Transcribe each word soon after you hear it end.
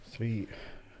3,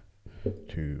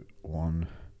 2, 1.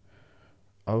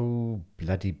 Oh,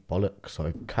 bloody bollocks.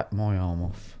 I've cut my arm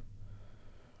off.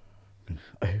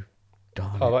 Oh,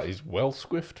 darn Oh, it. that is well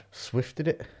swift. Swifted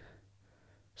it.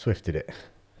 Probably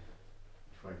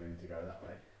going to go that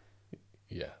way.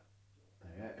 Yeah.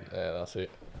 Yeah. Yeah, that's it.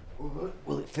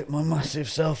 Will it fit my massive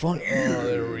self on? Oh,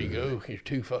 there we go. You're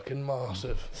too fucking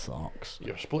massive. Socks.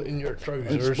 You're splitting your I'm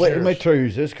trousers. splitting my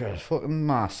trousers because it's fucking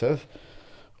massive.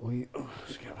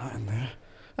 Let's get that in there.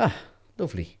 Ah,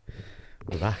 lovely.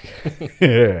 We're back.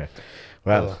 Yeah.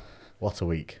 Well, what a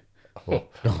week. Well,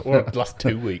 the last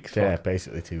 2 weeks. Yeah, Fuck.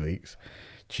 basically 2 weeks.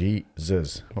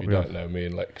 Jesus. If you don't know, me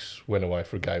and Lex went away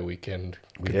for a gay weekend,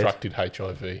 We contracted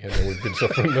HIV, and then we've been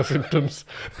suffering the symptoms.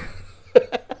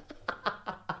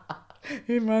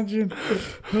 Imagine.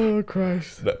 Oh,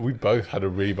 Christ. That we both had a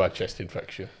really bad chest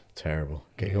infection. Terrible.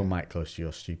 Get your mic close to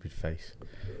your stupid face.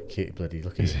 Keep it bloody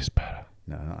looking. Is this better?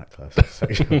 No, not that close.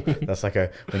 That's like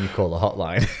when you call the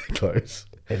hotline close.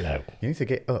 Hello. You need to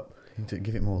get up. You need to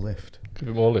give it more lift. Give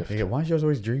it more lift. You go, why is yours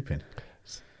always drooping?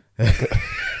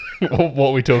 What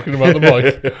are we talking about the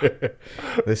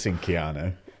mic? Listen,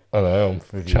 Keanu. I know, I'm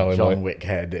With your channeling John my... Wick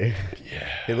hairdo. Yeah.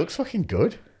 It looks fucking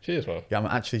good. Cheers, man. Yeah, I'm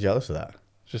actually jealous of that.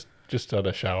 Just had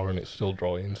a shower and it's still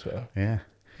drying, so... Yeah.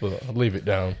 But I'd leave it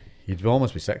down. You'd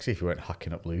almost be sexy if you weren't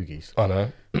hacking up loogies. I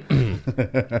know.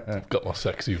 I've got my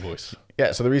sexy voice.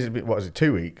 Yeah, so the reason, what was it,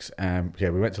 2 weeks? Yeah,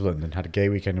 we went to London, had a gay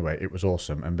weekend away. It was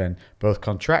awesome. And then both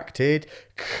contracted,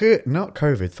 not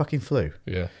COVID, fucking flu.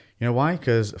 Yeah. You know why?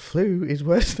 Because flu is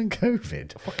worse than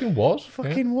COVID. Fucking was.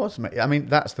 Fucking was, mate. I mean,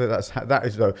 that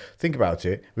is though. Think about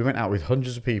it. We went out with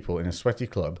hundreds of people in a sweaty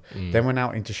club, then went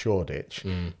out into Shoreditch,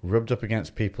 rubbed up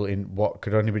against people in what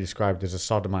could only be described as a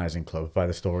sodomizing club by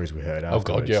the stories we heard. Oh,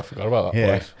 God, yeah, I forgot about that Yeah,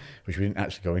 place. which we didn't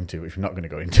actually go into, which we're not going to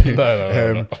go into.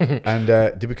 No. And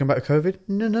did we come back with COVID?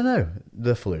 No.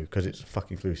 The flu, because it's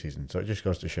fucking flu season. So it just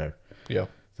goes to show Yeah.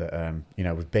 that,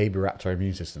 we've baby wrapped our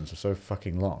immune systems for so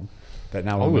fucking long that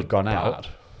now Oh, when it we've was gone bad. out,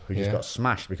 we just Yeah. got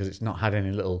smashed because it's not had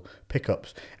any little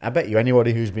pickups. I bet you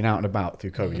anybody who's been out and about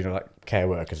through COVID, like care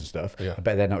workers and stuff, Yeah. I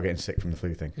bet they're not getting sick from the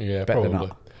flu thing. Yeah, I bet probably. they're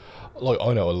not. Like,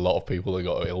 I know a lot of people that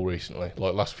got ill recently.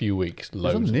 Like, last few weeks, on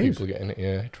loads the of news. people are getting it.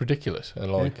 Yeah, it's ridiculous. And,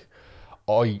 like,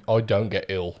 I don't get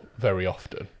ill very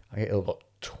often. I get ill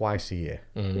twice a year.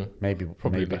 Maybe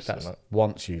Probably maybe less than that's that.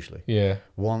 once usually. Yeah.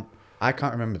 I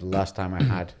can't remember the last time I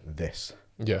had this.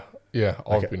 Yeah.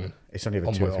 I've been... It's only been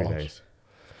on 2 or my 3 arse. days.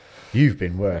 You've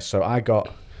been worse. So I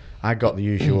got the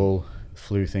usual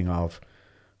flu thing of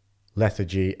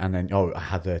lethargy, and then I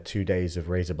had the 2 days of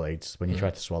razor blades when you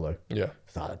tried to swallow. Yeah.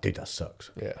 I thought, dude, that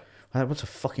sucks. Yeah. What's the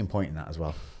fucking point in that as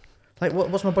well? Like,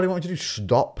 what's my body wanting to do?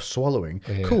 Stop swallowing?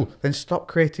 Yeah. Cool. Then stop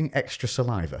creating extra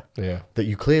saliva Yeah. that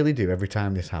you clearly do every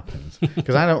time this happens.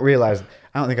 Because I don't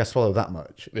think I swallow that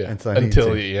much Yeah. until I need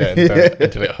Until to.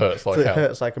 until it hurts like Until it hell.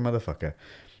 hurts like a motherfucker.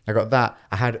 I got that.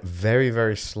 I had very,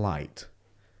 very slight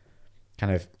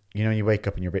kind of, you wake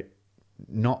up and you're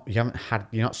you're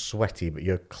not sweaty, but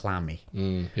you're clammy.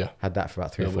 Yeah. Had that for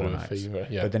about 3 or Yeah, 4 bit of a nights. fever,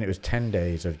 yeah. But then it was 10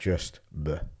 days of just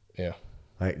bleh, Yeah.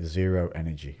 like zero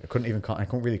energy. I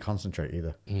couldn't really concentrate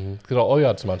either. Because I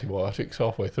had some antibiotics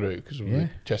halfway through because of the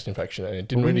chest infection, and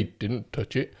it didn't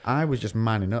touch it. I was just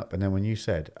manning up, and then when you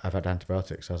said I've had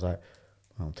antibiotics, I was like,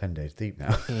 well, I'm 10 days deep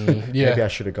now. Yeah. Maybe I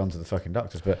should have gone to the fucking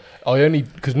doctors, but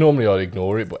Because normally I'd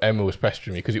ignore it, but Emma was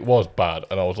pestering me because it was bad,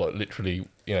 and I was like, literally,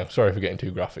 sorry for getting too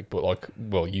graphic, but like,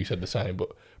 well, you said the same, but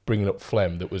bringing up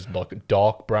phlegm that was like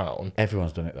dark brown,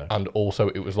 everyone's done it though. and also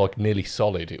it was like nearly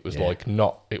solid. It was like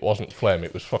it wasn't phlegm,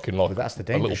 it was fucking like But that's the a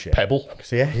danger little shit. pebble.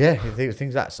 So yeah,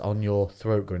 things that's on your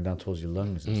throat going down towards your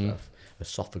lungs and stuff,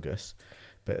 esophagus.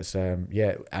 But it's I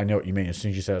know what you mean. As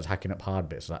soon as you said I was hacking up hard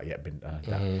bits, like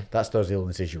that's those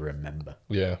illnesses you remember.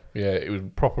 Yeah, it was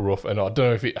proper rough, and I don't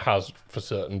know if it has for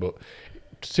certain, but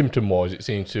symptom-wise, it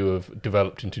seems to have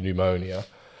developed into pneumonia.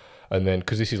 And then,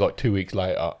 because this is like 2 weeks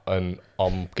later, and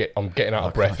I'm getting out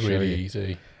of breath can't show really you.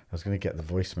 easy. I was going to get the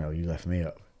voicemail you left me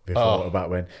up before about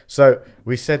when. So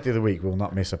we said the other week we'll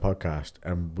not miss a podcast,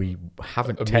 and we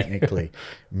haven't technically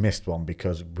missed one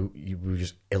because we were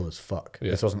just ill as fuck.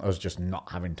 Yeah. This wasn't us just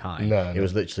not having time. No. It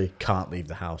was literally can't leave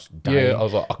the house. Dying, Yeah, I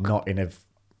was like, not in a.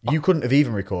 You couldn't have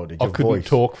even recorded. I Your couldn't voice.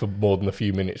 talk for more than a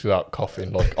few minutes without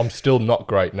coughing. Like, I'm still not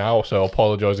great now, so I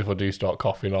apologise if I do start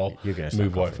coughing. I'll You're gonna start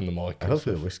move away coughing. from the mic.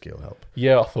 Hopefully the whiskey will help.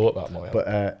 Yeah, I thought that might help.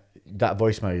 But that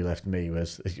voicemail you left me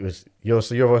was your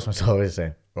voicemail was always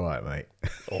saying, "All right, mate."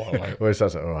 All right, mate. Always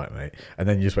starts like, "All right, mate," and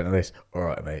then you just went like this, "All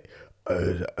right, mate."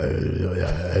 So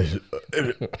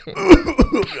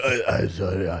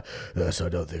I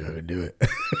don't think I can do it.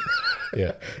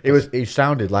 Yeah. It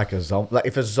sounded like a zombie. Like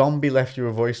if a zombie left you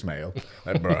a voicemail,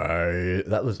 like, bro,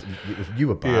 you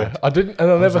were bad. Yeah, I didn't,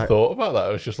 and I never like- thought about that.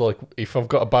 It was just like if we've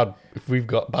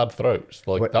got bad throats,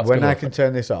 like that's When gonna I can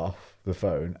turn this off the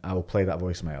phone, I will play that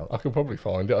voicemail. I can probably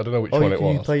find it. I don't know which Oh, one it can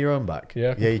you was. play your own back?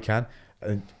 Yeah. Yeah, you can.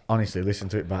 And honestly, listen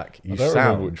to it back. I don't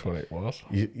remember which one it was.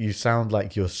 You sound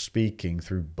like you're speaking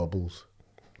through bubbles.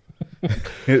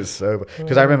 It's so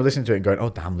because I remember listening to it and going, "Oh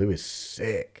damn, Lou is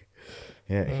sick."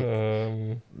 Yeah,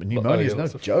 pneumonia is no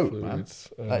lots of joke, fluids.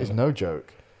 man. That is no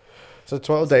joke. So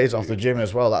 12 days off the gym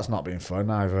as well. That's not been fun.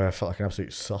 I've felt like an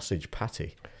absolute sausage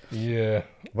patty. Yeah,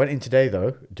 Went in today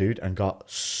though, dude, and got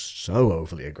so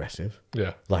overly aggressive.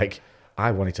 yeah, Like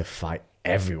I wanted to fight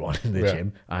everyone in the Yeah.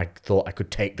 gym. I thought I could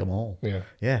take them all. yeah.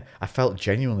 Yeah, I felt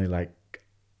genuinely like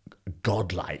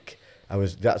godlike.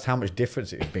 That's how much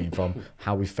difference it's been from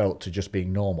how we felt to just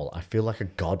being normal. I feel like a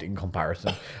god in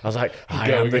comparison. I was like,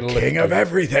 I am the king of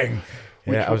everything.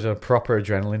 Yeah, I was a proper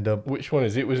adrenaline dump. Which one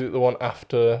is it? Was it the one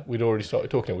after we'd already started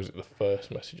talking, or was it the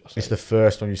first message I sent? It's the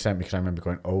first one you sent me because I remember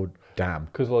going, oh damn.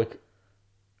 Because like,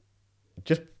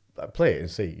 Just play it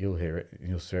and see. You'll hear it. And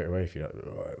you'll straight away if you're like,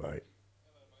 all right, mate.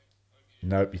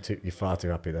 Nope, you're far too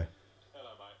happy there. Hello,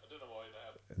 mate. I don't know why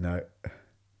you're there. No.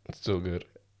 it's still good.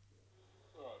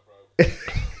 Alright, bro.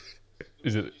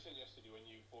 Is it? You said yesterday when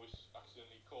you voice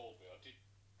accidentally called me, I did.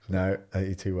 No,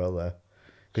 you're too well there.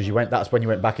 Because that's when you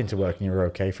went back into work and you were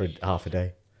okay for half a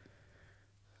day.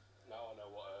 Now I know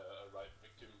what a rape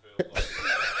victim feels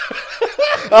like.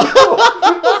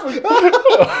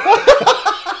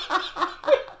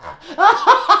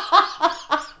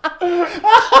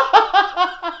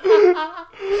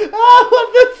 What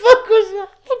the fuck was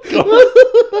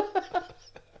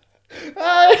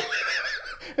that?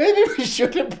 Maybe we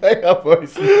shouldn't play our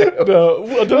voice. No, I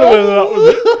don't know whether that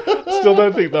was it. Still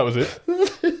don't think that was it.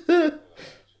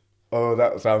 Oh,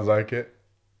 that sounds like it.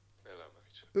 Hello,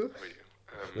 mate.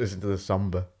 How are you? Listen to the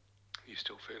somber. You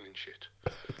still feeling shit?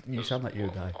 You sound like you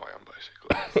would die. I am basically.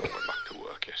 I went back to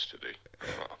work yesterday.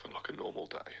 Having like a normal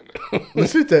day, and then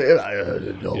Listen to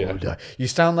it. Yeah. You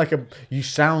sound like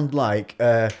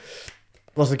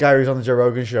what's the guy who's on the Joe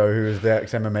Rogan show who was the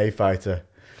ex-MMA fighter?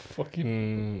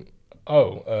 Fucking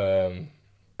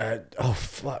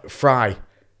Fry.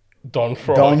 Don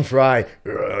Fry. Don Fry.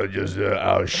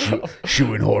 I was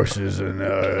shooting horses and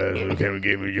so came and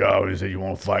gave me a job and he said, you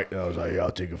want to fight? And I was like, yeah,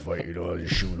 I'll take a fight. I was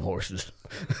just shooting horses.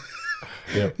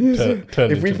 Yeah,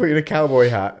 If we put you in a cowboy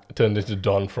hat, turned into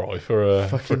Don Fry for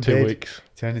Fucking 2 did. weeks.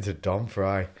 turned into Don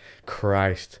Fry.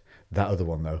 Christ. That other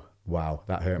one, though. Wow,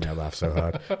 that hurt me. I laughed so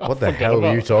hard. What the hell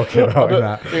were you talking about in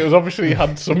that? It was obviously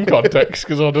had some context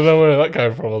because I don't know where that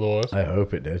came from otherwise. I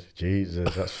hope it did.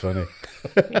 Jesus, that's funny.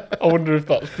 I wonder if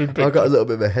that's been I picked got a little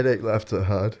bit of a headache laughed that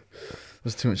hard.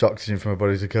 There's too much oxygen for my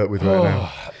body to cope with right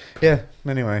now. Yeah,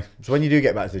 anyway. So when you do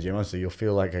get back to the gym, honestly, you'll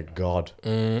feel like a god.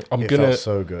 It felt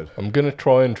so good. I'm gonna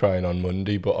try and train on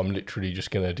Monday, but I'm literally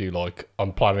just gonna do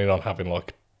I'm planning on having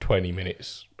 20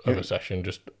 minutes of a session,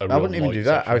 just a I real wouldn't even light do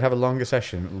that. session. I would have a longer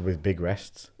session with big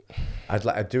rests.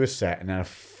 I'd do a set and then I'd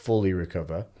fully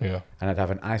recover. Yeah. And I'd have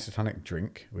an isotonic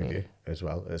drink with you as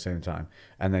well at the same time.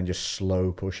 And then just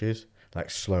slow pushes,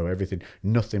 slow everything.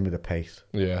 Nothing with a pace.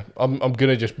 Yeah, I'm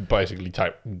gonna just basically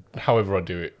take however I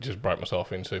do it, just break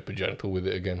myself in super gentle with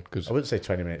it again. Because I wouldn't say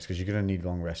 20 minutes because you're going to need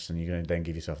long rests and you're going to then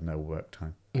give yourself no work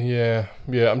time. yeah,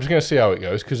 I'm just gonna see how it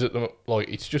goes because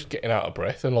it's just getting out of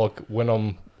breath and when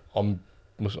I've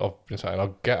been saying I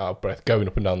get out of breath going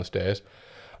up and down the stairs.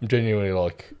 I'm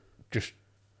genuinely just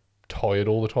tired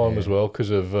all the time as well because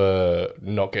of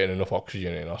not getting enough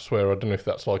oxygen in. I swear I don't know if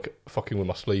that's fucking with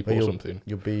my sleep or something.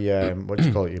 You'll be, what do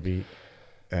you call it? You'll be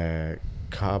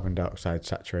carbon dioxide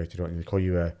saturated, won't you? They call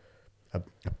you a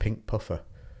pink puffer.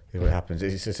 Is what happens.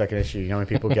 It's just like an issue. You know when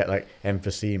people get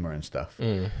emphysema and stuff.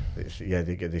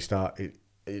 They start.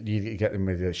 You get them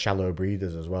with the shallow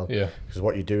breathers as well. Yeah. Because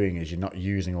what you're doing is you're not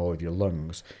using all of your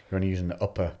lungs. You're only using the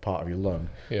upper part of your lung.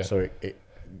 Yeah. So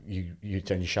you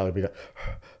tend to shallow breathe.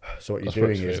 So what you're That's what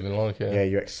doing it's is feeling like, yeah.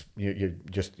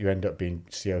 you end up being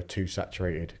CO2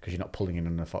 saturated because you're not pulling in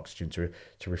enough oxygen to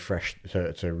refresh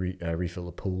refill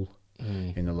the pool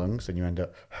in the lungs, and you end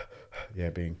up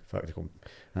being vertical.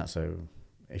 That's a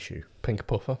issue. Pink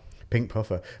puffer. Pink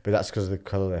puffer, but that's because of the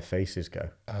colour their faces go.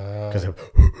 Because they're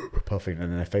puffing,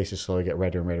 and then their faces slowly get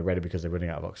redder and redder and redder because they're running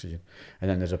out of oxygen. And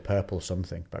then there's a purple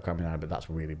something, but I can't remember. But that's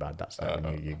really bad. That's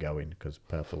when you're going because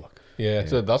purple. Yeah,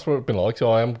 so that's what it's been like.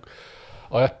 So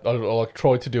I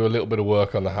tried to do a little bit of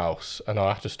work on the house, and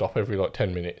I had to stop every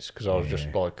 10 minutes because I was just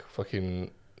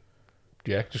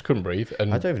just couldn't breathe.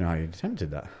 And I don't even know how you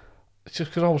attempted that. it's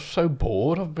just because I was so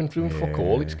bored. I've been doing fuck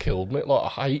all. It's killed me. I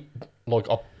hate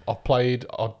I played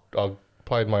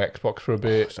my Xbox for a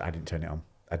bit. So I didn't turn it on.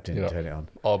 I didn't You know, turn it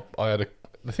on. I had a.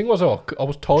 The thing was, I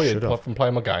was tired Should have. from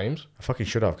playing my games. I fucking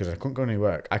should have, because I couldn't go any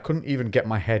work. I couldn't even get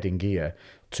my head in gear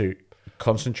to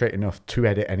concentrate enough to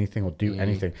edit anything or do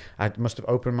anything. I must have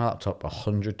opened my laptop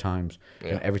 100 times,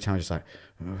 and every time I was just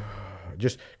like,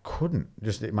 just couldn't.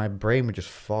 Just my brain would just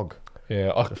fog.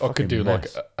 Yeah, I fucking could do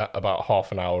mess. about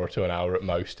half an hour to an hour at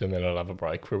most, and then I'd have a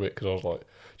break for a bit because I was like,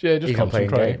 yeah, just Even playing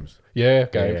concentrate. games. Yeah,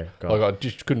 games. yeah, God. Like I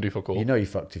just couldn't do fuck all. You know you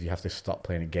fucked if you have to stop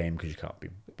playing a game because you can't be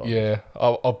bothered. Yeah,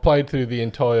 I've played through the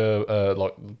entire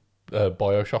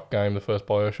Bioshock game, the first I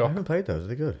Bioshock. haven't played those. Are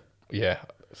they good? Yeah,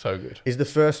 so good. Is the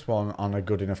first one on a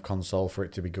good enough console for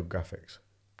it to be good graphics?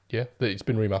 Yeah, it's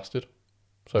been remastered.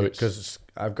 So it's Because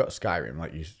I've got Skyrim,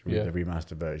 like you, Yeah. the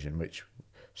remastered version, which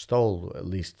stole at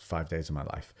least 5 days of my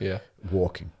life. yeah,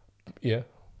 Walking. Yeah.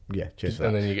 Yeah, cheers for that.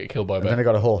 And then you get killed by a And then I bear.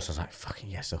 got a horse. I was like, fucking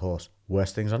yes, a horse.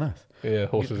 Worst things on earth. Yeah,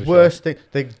 horses are Worst thing.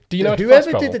 Do you know how to whoever fast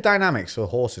travel? did the dynamics for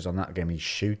horses on that game, he's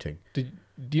shooting. Do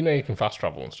you know you can fast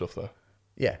travel and stuff though?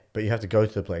 Yeah, but you have to go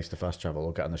to the place to fast travel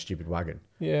or get on the stupid wagon.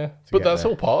 Yeah, get but that's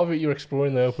there. all part of it. You're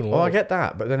exploring the open world. Oh, I get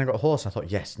that, but then I got a horse. I thought,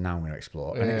 yes, now I'm going to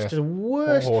explore, and it's Yeah. just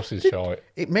worse. Horse is shite.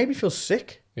 It made me feel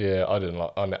sick. Yeah, I didn't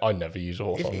like. I never use a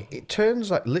horse. It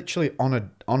turns like literally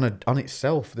on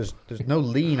itself. There's no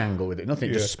lean angle with it.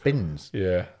 Nothing. It just spins.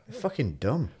 Yeah, Fucking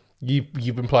dumb. you've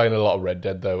been playing a lot of Red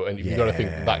Dead though, and you've got to think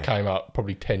Yeah. that came out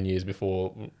probably 10 years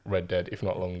before Red Dead, if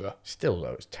not longer. Still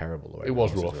though, it's terrible. The way It the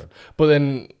was horses rough, were. but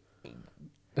then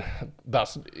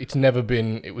it's never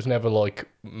been. It was never like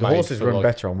The horses run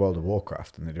better on World of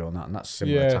Warcraft than they do on that, and that's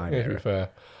similar time Yeah, to be era. fair,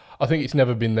 I think it's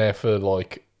never been there for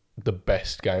like the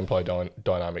best gameplay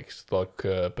dynamics like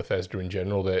Bethesda in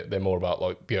general. They're more about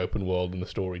like the open world and the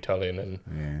storytelling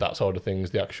and that side of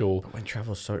things. The actual When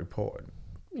travel's so important,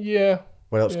 yeah.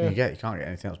 what else can Yeah. you get? You can't get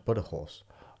anything else but a horse.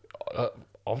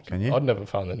 Can you? I'd never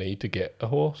found the need to get a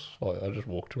horse. Like I just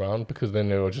walked around because then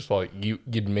they were just like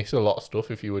you'd miss a lot of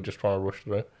stuff if you were just trying to rush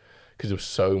through because there was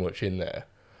so much in there.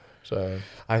 So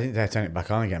I think they turn it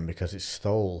back on again because it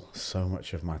stole so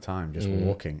much of my time just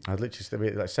walking. I'd literally still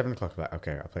be like 7 o'clock. I was like,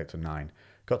 okay, I played till 9.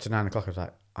 Got to 9 o'clock. I was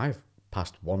like, I've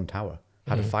passed one tower,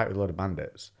 had a fight with a load of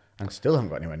bandits, and still haven't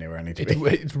got anywhere near where I need to be.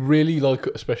 it's really like,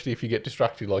 especially if you get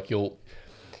distracted, like you'll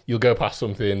go past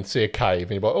something, see a cave,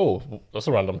 and you're like, oh, that's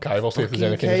a random cave. I'll see if there's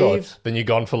Fucking anything inside. cave. Then you're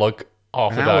gone for like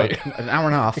half An a hour, day. an hour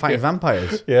and a half fighting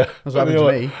vampires. Yeah, That's what And happened to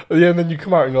you're me. like- Yeah, and then you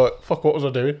come out and you're like, fuck, what was I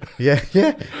doing? Yeah,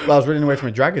 yeah. Well, I was running away from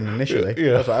a dragon initially.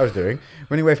 Yeah. That's what I was doing.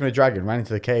 Running away from a dragon, ran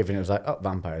into the cave, and it was like, oh,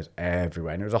 vampires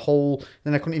everywhere. And it was a whole.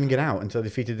 Then I couldn't even get out until I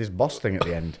defeated this boss thing at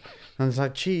the end. And I was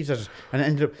like, Jesus. And it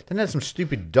ended up. Then I had some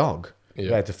stupid dog Yeah.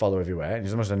 there to follow everywhere. And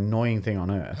it's the most annoying thing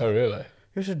on earth. Oh, really?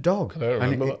 It was a dog. I don't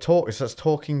remember and that. It's that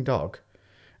talking dog.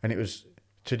 And it was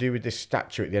to do with this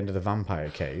statue at the end of the vampire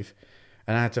cave.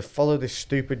 And I had to follow this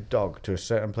stupid dog to a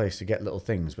certain place to get little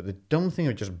things. But the dumb thing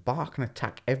would just bark and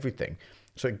attack everything.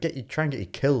 So it'd try and get you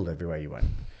killed everywhere you went.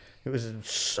 It was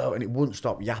so... And it wouldn't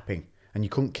stop yapping. And you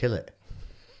couldn't kill it.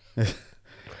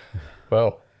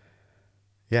 Well,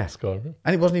 Yeah. Skyrim.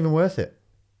 And it wasn't even worth it.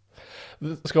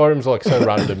 Skyrim's like so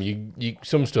random. You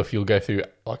some stuff you'll go through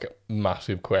like a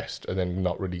massive quest and then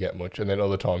not really get much, and then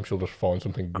other times you'll just find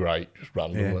something great just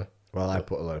randomly. Yeah. Well, I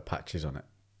put a lot of patches on it.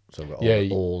 So I've got Yeah,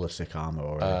 all the sick armour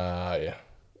already.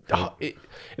 Yeah.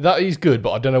 That is good,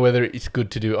 but I don't know whether it's good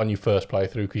to do it on your first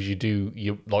playthrough because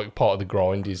you like part of the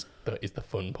grind is the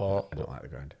fun part. I don't like the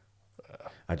grind.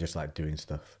 I just like doing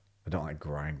stuff. I don't like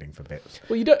grinding for bits.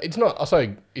 Well, you don't. It's not. I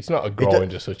say it's not a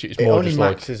grind as such. It's It more only just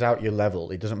like maxes out your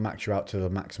level. It doesn't max you out to the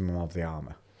maximum of the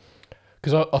armour.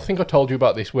 because I think I told you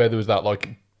about this where there was that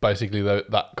like basically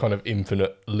that kind of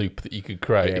infinite loop that you could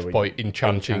create Yeah, if with by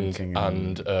enchanting enchanting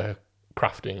and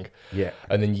crafting. Yeah.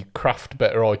 And then you craft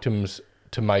better items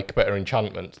to make better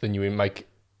enchantments. Then you make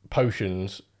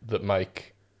potions that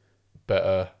make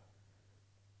better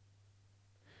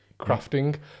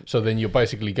crafting. So then you're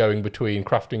basically going between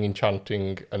crafting,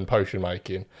 enchanting, and potion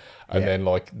making, and Yeah. then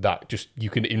like that, just you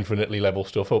can infinitely level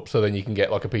stuff up. So then you can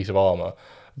get like a piece of armor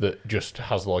that just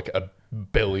has like a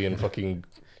billion fucking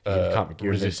you're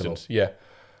resistance. Yeah.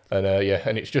 And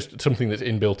and it's just something that's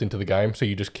inbuilt into the game. So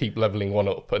you just keep leveling one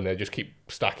up, and they just keep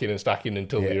stacking and stacking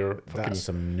until Yeah, you're fucking. that's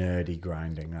some nerdy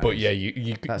grinding. that But is.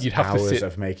 yeah, That's you'd have to hours sit.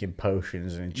 of making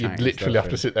potions and You'd enchanting literally stuff have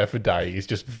to and- sit there for days,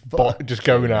 just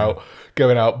going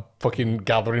out, fucking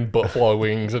gathering butterfly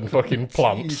wings and fucking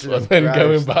plants, Jesus and then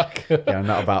going Christ. back. Yeah, I'm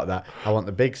not about that. I want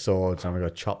the big swords. I'm gonna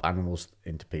go chop animals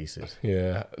into pieces.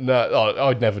 Yeah, no,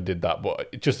 I never did that,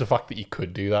 but just the fact that you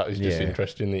could do that is just Yeah.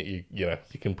 interesting that you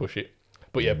can push it.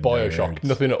 But yeah, Bioshock, Nerds.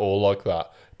 nothing at all like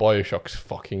that. Bioshock's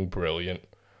fucking brilliant.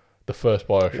 The first It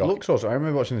Bioshock. looks awesome. I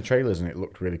remember watching the trailers and it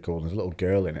looked really cool. There's a little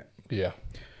girl in it. Yeah.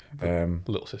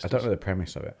 Little I Sisters. don't know the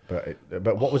premise of it,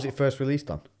 but what was it first released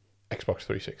on? Xbox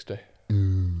 360.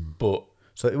 Mm. But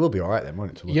So it will be all right then,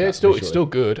 won't it? To look yeah, at it's still visually?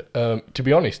 good. To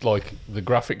be honest, like the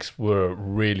graphics were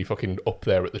really fucking up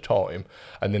there at the time,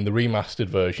 and then the remastered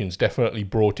versions definitely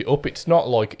brought it up. It's not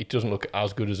like it doesn't look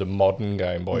as good as a modern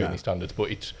game by No. any standards, but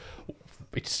it's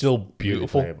still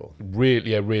beautiful. playable.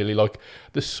 Really, yeah, really. Like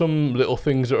there's some little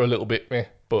things that are a little bit meh,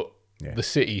 but Yeah. the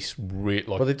city's really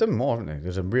like. Well, they've done more, haven't they?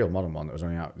 There's a real modern one that was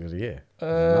only out the other year.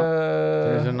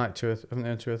 There's done like haven't they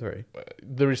done 2 or 3?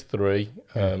 There is 3,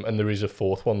 and there is a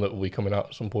 4th one that will be coming out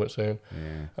at some point soon.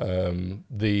 Yeah.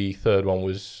 The 3rd one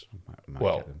was Might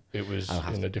well, get them. it was I'll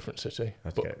have in a different city.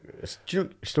 Have But to get- Do you know,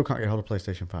 you still can't get hold of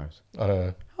PlayStation 5s? I don't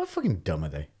know. How fucking dumb are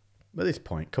they? At this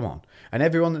point, come on. And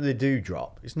everyone that they do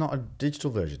drop, it's not a digital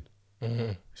version.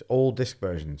 Mm-hmm. It's all disc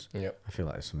versions. Yep. I feel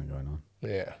like there's something going on.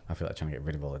 Yeah, I feel like trying to get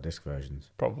rid of all the disc versions.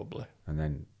 probably. And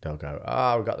then they'll go,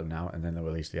 we've got them now. And then they'll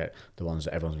release the ones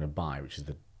that everyone's going to buy, which is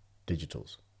the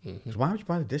digitals. Mm-hmm. Because why would you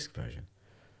buy the disc version?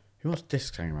 Who wants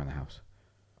discs hanging around the house?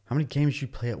 How many games do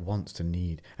you play at once to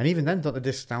need? And even then, don't the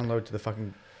discs download to the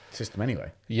fucking system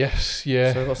anyway? Yes,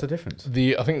 yeah. So what's the difference?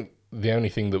 I think the only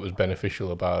thing that was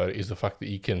beneficial about it is the fact that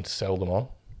you can sell them on.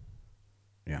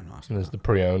 Yeah, I'm not And asking. there's the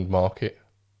pre-owned market.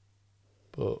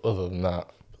 But other than that,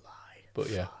 but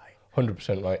yeah,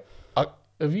 100% right.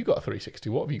 Have you got a 360?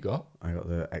 What have you got? I got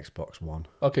the Xbox One.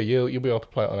 Okay, you'll be able to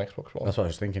play it on Xbox One. That's what I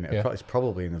was thinking. Yeah. It's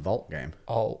probably in the Vault game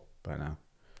by now.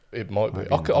 It might be. Might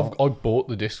be in the vault. I bought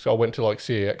the discs. I went to like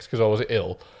CEX because I was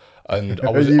ill, and I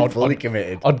Are was you I'd- fully I'd-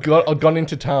 committed? I'd gone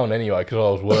into town anyway because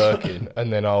I was working,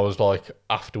 and then I was like,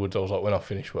 afterwards, I was like, when I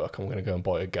finish work, I'm going to go and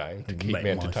buy a game to keep me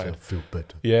entertained. feel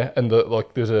better. Yeah, and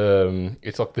there's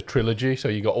it's like the trilogy, so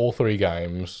you got all 3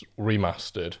 games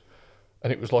remastered,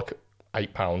 and it was like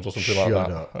 £8 or something like Shut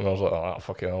that, up. and I was like, oh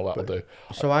fucking hell, that'll do.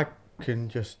 So I can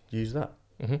just use that.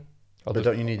 But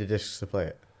don't you need the discs to play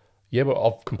it? Yeah, but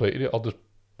I've completed it.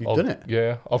 You've done it?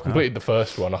 Yeah, I've completed the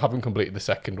first one. I haven't completed the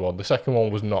second one. The second one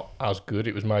was not as good.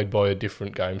 It was made by a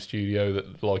different game studio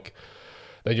that like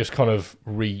they just kind of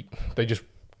they just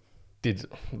did,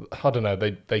 I don't know,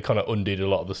 they kind of undid a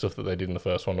lot of the stuff that they did in the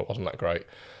first one that wasn't that great.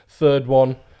 Third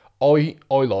one, I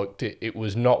liked it. It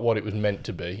was not what it was meant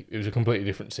to be. It was a completely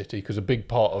different city because a big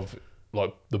part of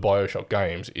like the BioShock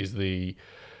games is the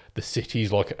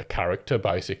city's like a character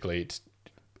basically.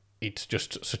 It's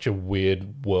just such a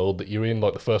weird world that you're in.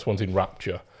 Like the first one's in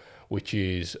Rapture, which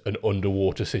is an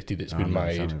underwater city that's been remember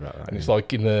made, telling me about that, and it's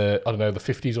like in the, I don't know, the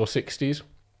 50s or 60s.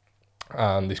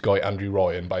 And this guy Andrew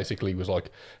Ryan basically was like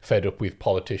fed up with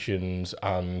politicians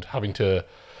and having to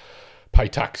pay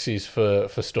taxes for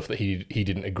stuff that he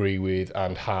didn't agree with,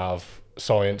 and have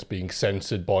science being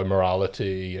censored by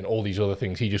morality and all these other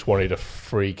things. He just wanted a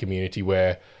free community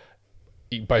where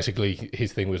basically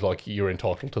his thing was like, you're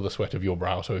entitled to the sweat of your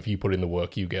brow, so if you put in the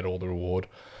work you get all the reward.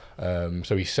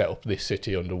 So he set up this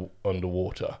city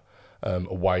underwater,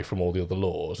 away from all the other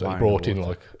laws, and Why brought in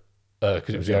underwater? like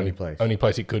because it was the only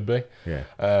place it could be. Yeah.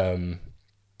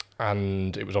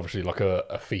 And it was obviously like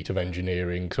a feat of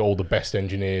engineering. So all the best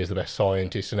engineers, the best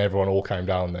scientists, and everyone all came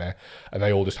down there, and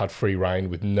they all just had free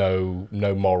reign with no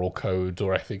moral codes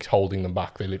or ethics holding them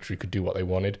back. They literally could do what they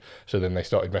wanted. So then they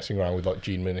started messing around with like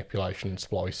gene manipulation and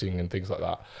splicing and things like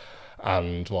that.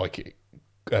 And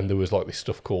and there was like this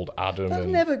stuff called Adam. That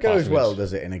and never goes plasmids. well,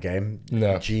 does it, in a game?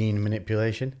 No. Gene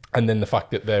manipulation. And then the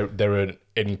fact that they're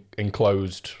an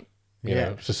enclosed, you Yeah.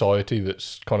 know, society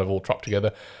that's kind of all trapped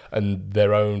together, and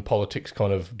their own politics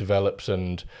kind of develops,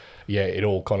 and yeah, it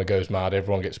all kind of goes mad.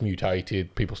 Everyone gets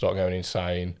mutated, people start going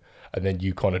insane, and then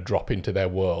you kind of drop into their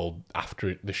world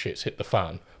after the shit's hit the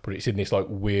fan. But it's in this like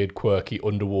weird, quirky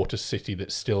underwater city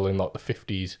that's still in like the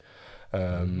 50s,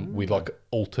 with like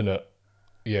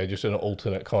just an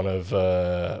alternate kind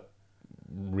of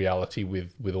reality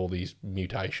with all these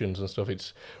mutations and stuff.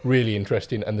 It's really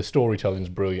interesting, and the storytelling's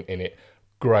brilliant in it.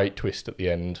 Great twist at the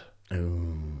end.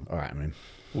 Ooh, all right, I mean,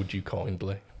 Would you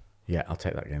kindly? yeah, I'll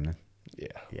take that game then.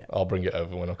 Yeah. I'll bring it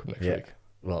over when I come next Yeah. week.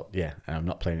 Well, yeah, and I'm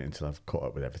not playing it until I've caught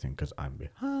up with everything because I'm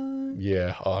behind.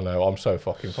 Yeah, I know. I'm so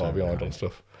fucking far behind on behind.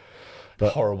 stuff.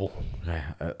 But- Horrible.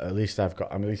 Yeah, at least I've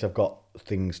got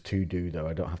things to do though.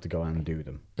 I don't have to go and do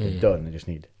them. They're done. I just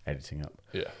need editing up.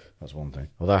 Yeah. That's one thing.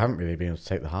 Although I haven't really been able to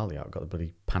take the Harley out. I've got the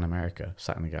bloody Pan America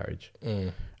sat in the garage,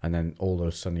 and then all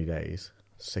those sunny days,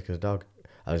 sick as a dog.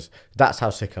 That's how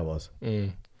sick I was.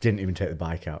 Didn't even take the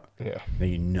bike out. Yeah. Now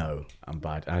you know I'm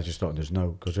bad. And I just thought there's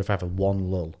no, because if I have one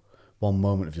lull, one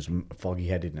moment of just foggy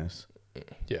headedness,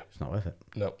 Yeah. it's not worth it.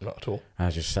 No, not at all. And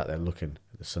I just sat there looking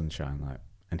at the sunshine like,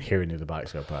 and hearing the other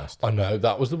bikes go past. I know,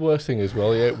 that was the worst thing as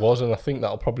well. Yeah, it was, and I think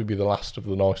that'll probably be the last of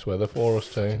the nice weather for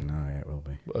us too. No, yeah, it will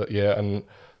be. Yeah, and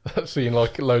seeing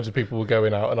like loads of people were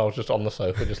going out, and I was just on the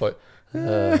sofa, just like,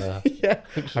 Yeah,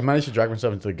 I managed to drag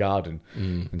myself into the garden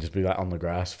and just be like on the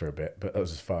grass for a bit, but that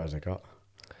was as far as I got.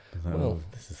 I was like, Well, oh,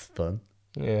 this is fun.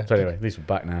 yeah. So anyway, at least we're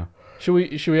back now. Should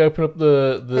we open up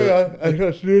the I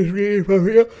got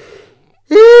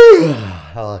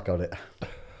oh, I got it.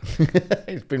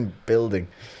 It's been building.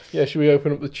 Yeah, should we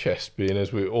open up the chest bin,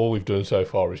 as all we've done so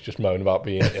far is just moan about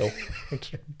being ill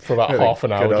for about half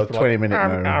an hour. Good old just be 20-minute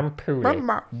moan. I'm poorly.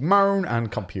 Moan and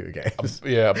computer games.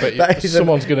 Yeah, I bet That is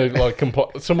someone's gonna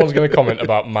someone's gonna comment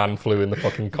about man flu in the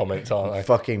fucking comments, aren't they?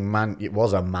 Fucking man, it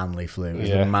was a manly flu. It was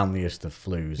Yeah. the manliest of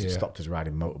flus. It Yeah. stopped us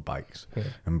riding motorbikes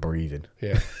and breathing.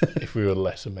 Yeah, if we were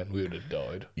lesser men, we would have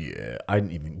died. Yeah, I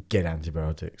didn't even get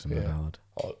antibiotics. I'm Yeah. hard.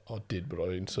 I did, but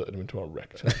I inserted them into my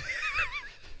rectum.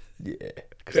 Yeah.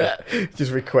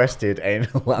 Just requested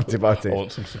anal I antibiotics.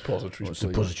 want some suppositories, please.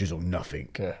 Suppositories or nothing.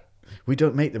 Yeah. We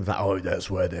don't make them that. Oh,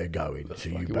 that's where they're going. So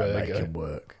you fucking better where make they go. it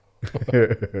work.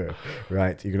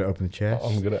 Right, you're gonna open the chest.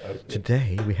 I'm gonna open it.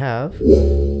 Today we have.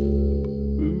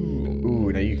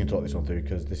 Ooh, now you can talk this one through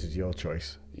because this is your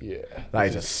choice. Yeah, That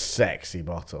is a sexy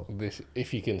bottle. this.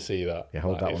 If you can see that, Yeah,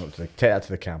 hold that is- one up to the. Take that to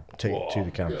the cam. Take it to Whoa.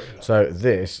 the cam. So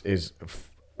this is.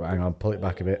 Hang on, pull it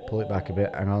back a bit. Pull it back a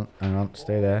bit. Hang on.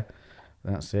 Stay there.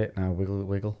 That's it. Now wiggle.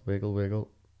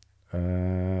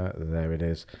 There it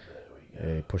is.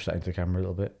 Push that into the camera a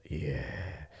little bit.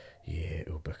 Yeah.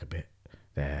 Oh, back a bit.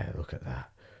 There. Look at that.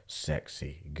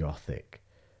 Sexy, gothic.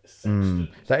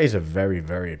 That is a very,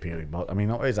 very appealing bottle. I mean,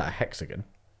 what is that? A hexagon?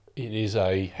 It is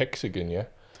a hexagon, yeah.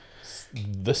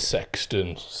 The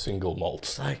Sexton single malt.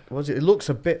 It's like, what's it? It looks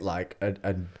a bit like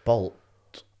a bolt,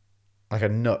 like a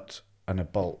nut and a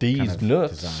bolt. These kind of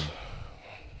nuts. design.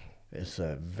 It's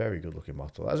a very good looking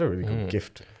bottle. That's a really good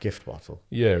gift bottle.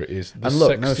 Yeah, it is. The And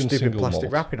look, no Sexton stupid single plastic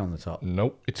malt. wrapping on the top.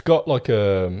 Nope. It's got like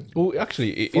a. Oh,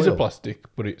 actually, it is a Foil. plastic,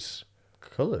 but it's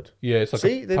Coloured. yeah, it's like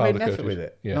See, a they powder made an effort coated. with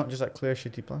it. Yeah, Not just like clear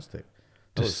shitty plastic.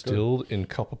 Oh, it's good. distilled in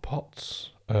copper pots.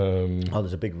 Oh,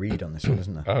 there's a big read on this one,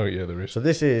 isn't there? Oh yeah, there is. So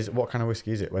this is, what kind of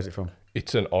whiskey is it? Where's it from?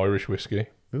 It's an Irish whiskey.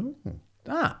 Ooh.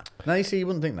 Now you see, you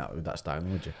wouldn't think that with that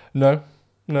styling, would you? No,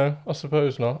 I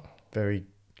suppose not. Very.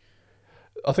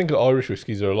 I think Irish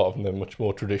whiskies are a lot of them. They're much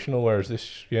more traditional, whereas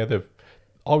this, yeah, they've.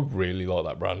 I really like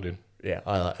that branding. Yeah,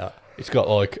 I like that. It's got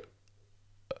like,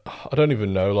 I don't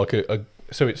even know, like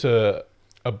so it's a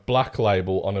black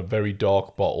label on a very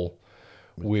dark bottle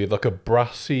with like a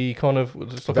brassy kind of,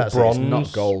 it's like That's a bronze. It's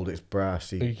not gold, it's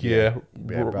brassy. Yeah,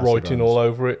 brassy writing bronze. all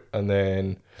over it, and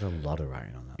then There's a lot of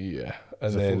writing on that. yeah,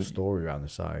 There's and a then full story around the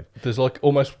side. there's like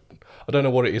almost, I don't know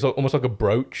what it is, like, almost like a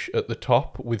brooch at the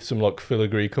top with some like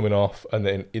filigree coming off, and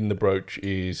then in the brooch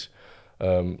is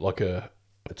like a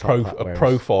top hat wears-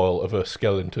 profile of a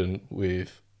skeleton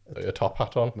with a top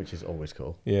hat on. Which is always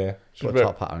cool. Yeah, Put a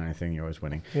top hat on anything, you're always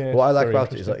winning. Yeah, what I it's like very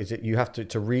about it is you have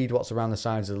to read what's around the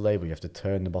sides of the label, you have to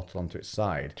turn the bottle onto its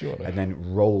side Do you want to- and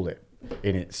then roll it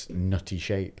in its nutty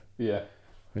shape. yeah.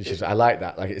 Which is, I like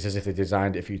that. Like, it's as if they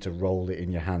designed it for you to roll it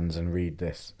in your hands and read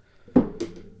this.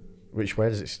 Where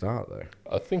does it start though?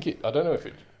 I think it. I don't know if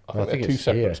it. I Well, think they're two it's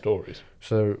separate here. stories.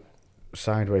 So,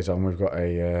 sideways on, we've got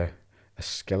a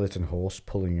skeleton horse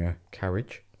pulling a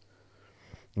carriage.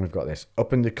 And we've got this.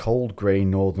 Up in the cold grey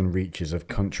northern reaches of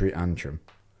country Antrim,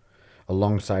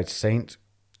 alongside St.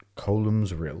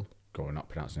 Colum's Rill, I'm not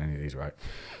pronouncing any of these right,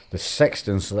 the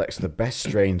sexton selects the best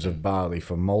strains of barley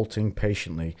for malting,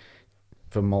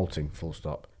 full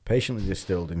stop, patiently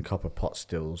distilled in copper pot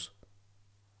stills.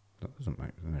 That doesn't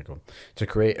make, there you go. To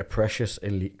create a precious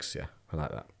elixir. I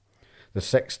like that. The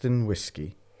Sexton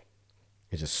whiskey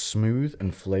is a smooth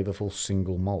and flavourful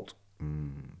single malt.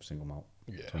 Single malt.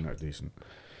 Yeah. So not decent.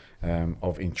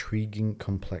 Of intriguing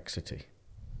complexity.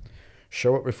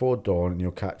 Show up before dawn and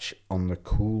you'll catch on the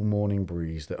cool morning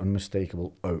breeze the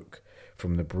unmistakable oak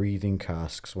from the breathing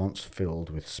casks once filled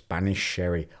with Spanish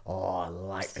sherry. Oh, I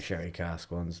like the sherry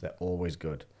cask ones. They're always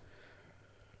good.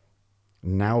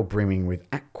 Now brimming with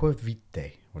aqua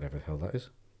vitae, whatever the hell that is.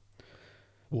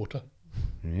 Water.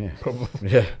 Yeah. Probably.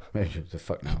 Yeah. Maybe the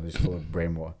fuck now. This is full of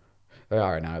rainwater. They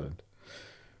are in Ireland.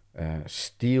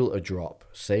 Steal a drop.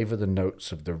 Savour the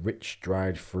notes of the rich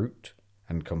dried fruit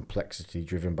and complexity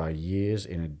driven by years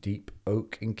in a deep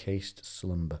oak-encased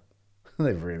slumber.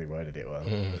 They've really worded it well.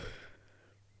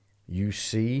 You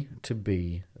see, to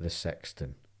be the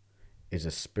sexton is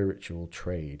a spiritual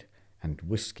trade, and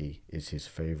whiskey is his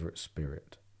favourite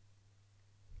spirit.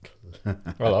 I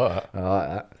like that. I like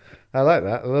that. I like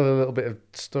that. I love a little bit of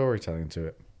storytelling to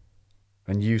it.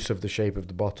 And use of the shape of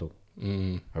the bottle.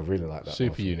 I really like that.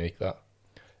 Super bottle. unique that.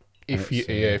 And If you it's,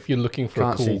 if you're looking for a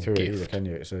Can't cool see through it either, gift, can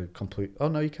you? It's a complete. Oh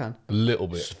no, you can. a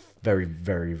little It's bit. very,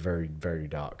 very, very, very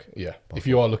dark. Yeah. If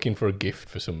you are looking for a gift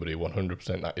for somebody,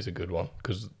 100% that is a good one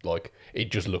because like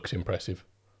it just looks impressive.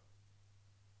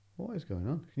 What is going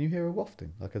on? Can you hear a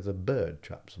wafting? Like there's a bird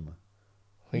trapped somewhere.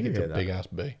 I think You it's hear a that? big ass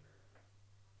bee.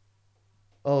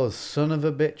 Oh, son of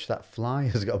a bitch! That fly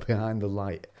has got behind the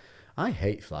light. I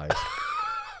hate flies.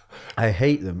 I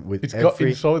hate them with It's got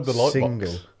every inside the light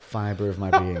single box. fibre of my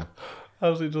being.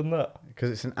 How's it done that? Because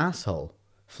it's an asshole.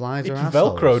 Flies It's are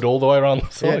assholes. velcroed all the way around the Yeah,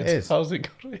 sides. it is. How's it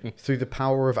got in? Through the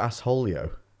power of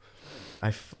assholio.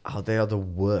 They are the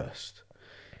worst.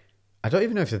 I don't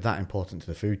even know if they're that important to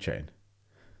the food chain.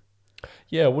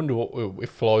 Yeah, I wonder what if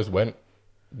flies went.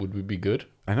 Would we be good?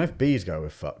 I know if bees go, we're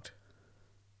fucked.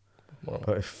 Well,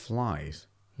 But if flies,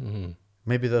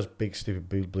 maybe those big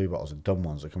stupid blue bottles are dumb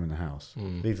ones that come in the house.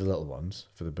 Leave the little ones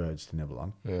for the birds to nibble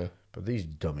on. yeah. But these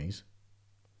dummies,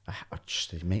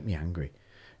 they make me angry.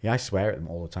 Yeah, I swear at them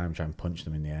all the time, try and punch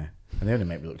them in the air. And they only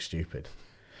make me look stupid.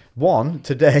 One,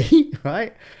 today,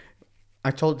 right?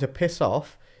 I told it to piss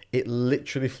off. It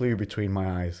literally flew between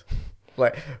my eyes.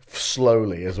 Like,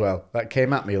 slowly as well. That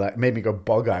came at me, like, made me go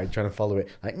bog-eyed trying to follow it.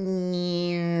 Like, and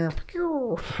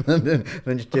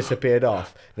then just disappeared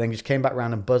off. Then just came back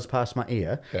round and buzzed past my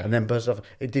ear. Yeah. And then buzzed off.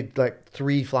 It did, like,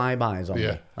 3 flybys on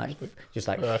Yeah. me. Like, just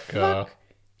like, Fuck.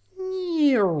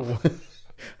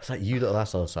 It's like, you little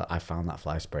asshole. So I found that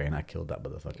fly spray and I killed that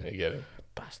motherfucker. You get it.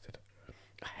 Bastard.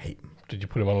 I hate him. Did you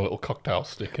put him on a little cocktail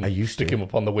stick and I used stick to. him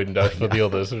up on the window for the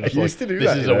others? And I just used to do this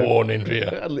that, is you a know. warning for you.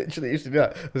 I literally used to do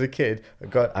that. As a kid,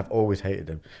 God, I've always hated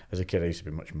them. As a kid, I used to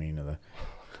be much meaner though.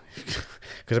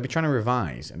 Because I'd be trying to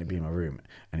revise and it'd be in my room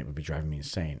and it would be driving me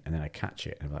insane. And then I'd catch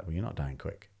it and I'd be like, well, you're not dying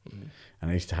quick. And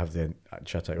I used to have the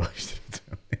chat I used to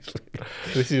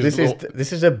do.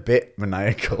 This is a bit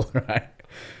maniacal, right?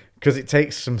 Because it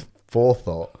takes some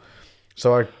forethought.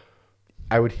 So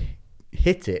I would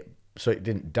hit it so it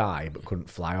didn't die but couldn't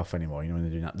fly off anymore. You know when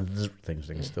they're doing that the things,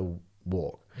 they can still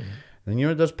walk. Then you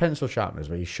know those pencil sharpeners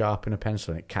where you sharpen a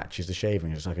pencil and it catches the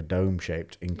shaving. It's like a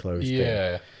dome-shaped enclosed thing.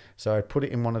 Yeah. So I put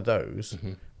it in one of those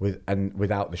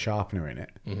without the sharpener in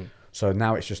it. So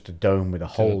now it's just a dome with a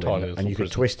hole in tiny it, little and you could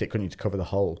prism. twist it, couldn't you, to cover the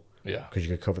hole? Yeah. Because you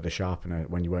could cover the sharpener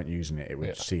when you weren't using it. It would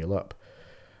Yeah. seal up.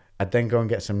 I'd then go and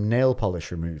get some nail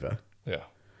polish remover, Yeah.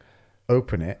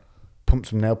 open it, pump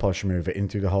some nail polish remover in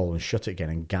through the hole and shut it again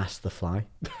and gas the fly.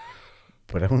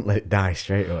 But I wouldn't let it die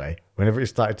straight away. Whenever it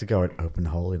started to go, I'd open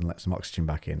the hole and let some oxygen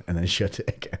back in and then shut it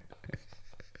again.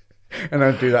 And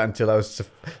I'd do that until I was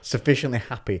sufficiently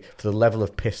happy for the level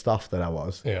of pissed off that I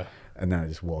was. Yeah. And then I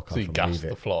just walk So off you and gassed leave the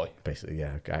it. fly. Basically,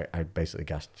 yeah. I basically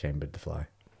gas chambered the fly.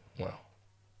 Wow.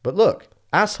 But look,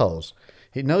 assholes.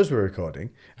 It knows we're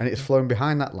recording, and it's flown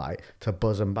behind that light to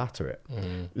buzz and batter it.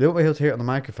 They won't be able to hear it on the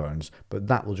microphones, but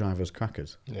that will drive us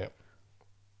crackers. Yeah.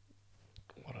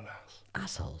 What an ass.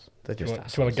 Assholes. They're Do just you want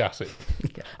assholes. to gas it?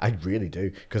 Yeah, I really do,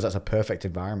 because that's a perfect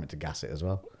environment to gas it as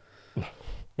well.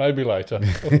 Maybe later.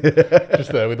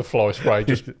 Just there with the fly spray.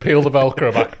 Just peel the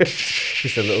Velcro back.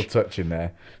 Just a little touch in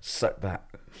there. Suck that.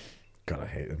 God, I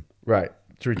hate them. Right,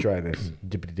 should we try this?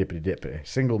 Dippity dippity dippity.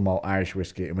 Single malt Irish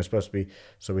whiskey, and we're supposed to be.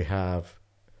 So we have.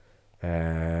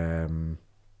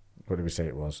 What did we say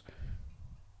it was?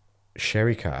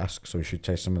 Sherry cask. So we should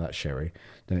taste some of that sherry.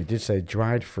 Then it did say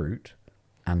dried fruit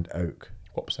and oak.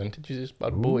 What percentage is this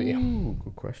bad boy? Ooh,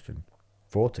 good question.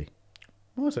 40.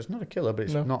 Oh, so it's not a killer, but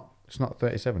it's No. not. It's not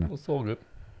 37. Do It's all good.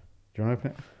 you want to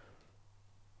open it?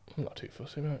 I'm not too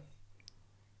fussy, mate.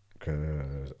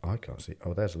 Because I can't see.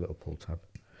 Oh, there's a little pull tab.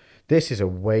 This is a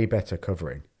way better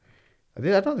covering. I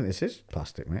don't think this is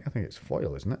plastic, mate. I think it's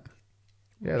foil, isn't it?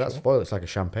 Yeah, that's foil. It's like a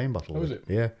champagne bottle. Oh, is it?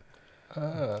 Yeah,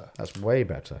 Ah. that's way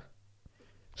better.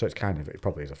 So it's kind of, it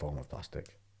probably is a form of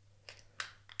plastic.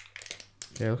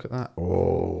 Yeah, look at that. That's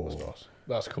Oh, nice.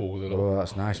 That's cool. With it oh all.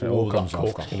 that's nice. It Ooh, all that comes off.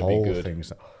 cork's The gonna be whole good.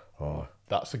 thing's. Oh,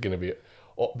 That's going to be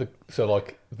so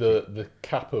like the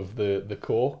cap of the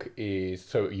cork is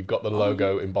so you've got the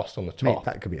logo embossed on the mate, top.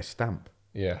 that could be a stamp.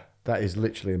 Yeah. That is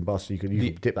literally embossed. You could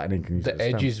dip that in ink and use it The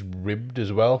as a edge stamp. is ribbed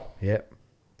as well. Yep,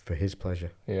 for his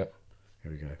pleasure. Yeah.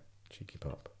 Here we go. Cheeky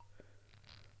pop.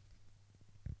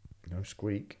 No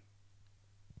squeak.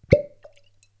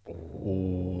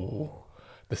 Ooh.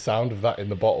 The sound of that in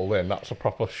the bottle then, that's a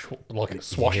proper like a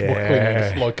swashbuckling,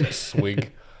 Yeah. like a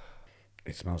swig.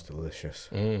 It smells delicious.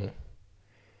 Mm.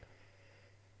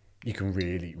 You can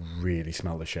really, really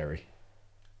smell the sherry.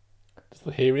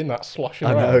 Just hearing that sloshing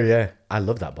I around. know, yeah. I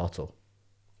love that bottle.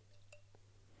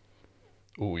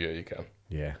 Oh, yeah, you can.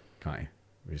 Yeah, can't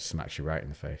you? It smacks you right in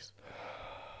the face.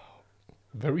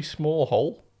 Very small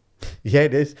hole. Yeah,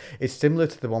 it is. It's similar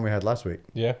to the one we had last week.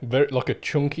 Yeah, very like a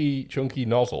chunky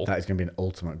nozzle. That is going to be an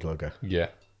ultimate glugger. Yeah.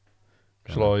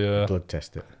 Shall I? Glug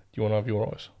test it. Do you want to have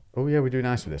your ice? Oh yeah, we're doing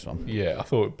nice with this one. Yeah, I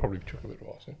thought it'd probably chuck a bit of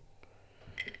ice in.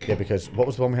 Yeah, because what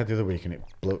was the one we had the other week, and it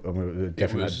blew. And we were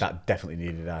definitely was- that definitely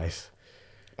needed ice.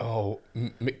 Oh,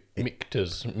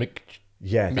 Mictors.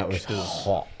 Yeah, that was Mixtures.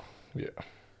 hot. Yeah.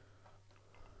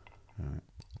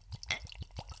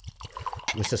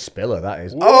 It's a spiller. That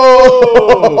is.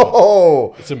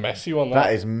 Oh, It's a messy one.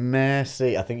 that is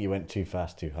messy. I think you went too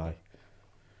fast, too high.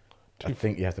 I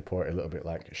think you have to pour it a little bit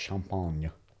like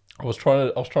champagne. I was trying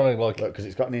to like. Look, because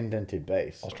it's got an indented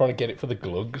base. I was trying to get it for the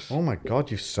glugs. Oh my god,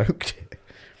 you've soaked it.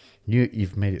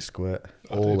 You've made it squirt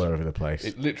all over the place.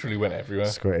 It literally went everywhere.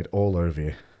 Squirted all over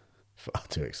you. Far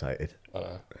too excited. I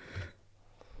know.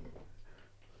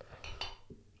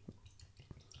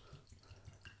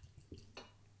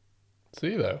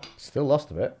 See though. Still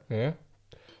lost a bit. Yeah.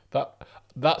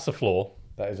 That's a flaw.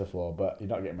 That is a flaw, but you're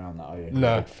not getting around that, are you?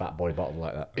 No. A big fat boy bottle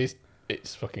like that.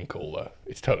 It's fucking cool though.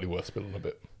 It's totally worth spilling a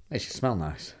bit. It should smell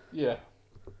nice. Yeah.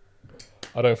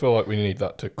 I don't feel like we need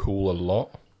that to cool a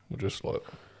lot. We'll just like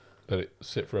let it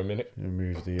sit for a minute.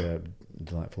 Remove the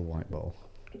delightful white bottle.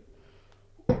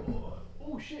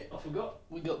 Oh shit! I forgot.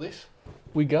 We got this.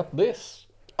 We got this.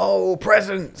 Oh,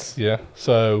 presents! Yeah.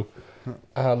 So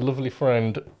our lovely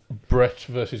friend Brett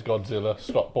versus Godzilla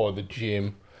stopped by the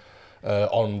gym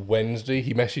on Wednesday.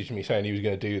 He messaged me saying he was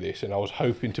going to do this, and I was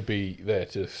hoping to be there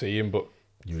to see him, but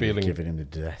You were feeling giving him the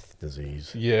death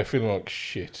disease. yeah, feeling like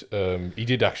shit. He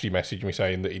did actually message me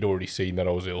saying that he'd already seen that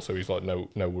I was ill, so he's like, no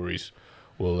worries.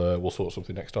 We'll sort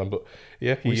something next time. But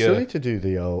yeah, We still need to do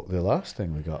the last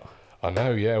thing we got. I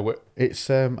know. Yeah, It's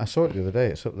I saw it the other day.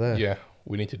 It's up there. yeah,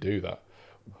 we need to do that.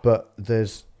 But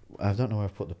I don't know where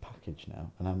I've put the package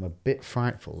now, and I'm a bit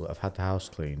frightful that I've had the house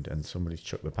cleaned and somebody's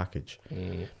chucked the package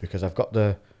because I've got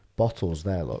the bottles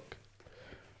there. Look,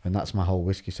 and that's my whole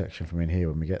whiskey section from in here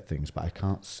when we get things, but I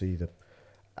can't see the.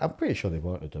 I'm pretty sure they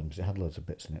won't have done because it had loads of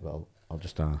bits in it, but I'll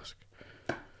just ask.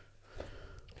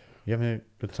 You having a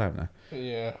good time there?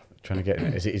 Yeah, Trying to get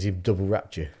in it. Is he double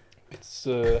wrapped you? it's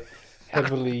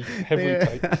heavily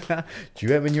taped. Do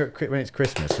you ever when it's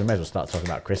Christmas? We may as well start talking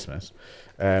about Christmas.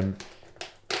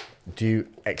 Do you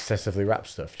excessively wrap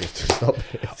stuff just to stop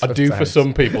it? I do for sometimes?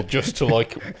 some people just to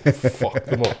like fuck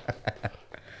them up.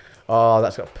 Oh,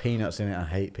 that's got peanuts in it. I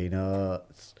hate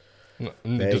peanuts. No,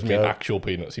 There he you doesn't mean go. actual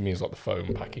peanuts. He means like the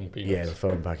foam packing peanuts. Yeah, the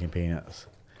foam packing peanuts.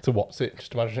 It's a what's it?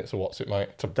 Just imagine it's a what's it,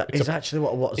 mate. That It's is actually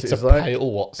what it's is a like.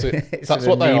 pale what's it. It's That's an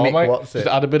what they are, anemic mate. what's Just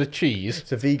it. add a bit of cheese.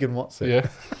 It's a vegan what's it? Yeah.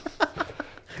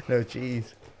 No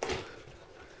cheese.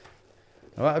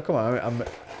 All right, come on.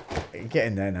 I'm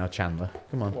getting there now, Chandler.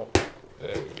 Come on.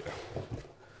 There we go.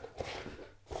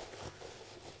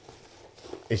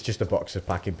 It's just a box of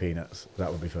packing peanuts.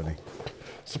 That would be funny.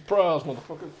 Surprise,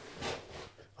 motherfucker.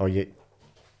 Oh,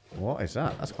 what is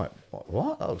that? That's quite.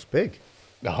 What? That looks big.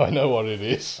 No, I know what it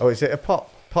is. Oh, is it a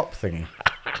pop thingy?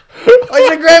 Oh,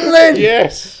 it's a gremlin!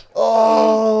 Yes.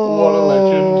 Oh, What a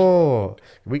legend.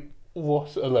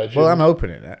 What a legend. Well, I'm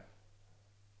opening it.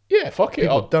 Yeah, fuck it.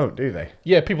 People don't, do they?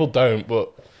 Yeah, people don't,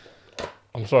 but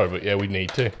I'm sorry, but yeah, we need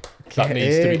to. That Get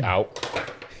needs to be in. out.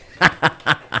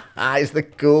 It's the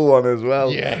cool one as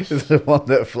well. Yes. It's the one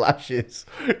that flashes.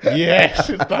 Yes,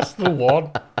 that's the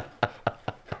one.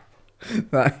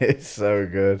 That is so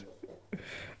good.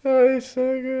 Oh, it's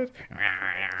so good.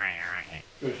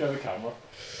 Go show the camera.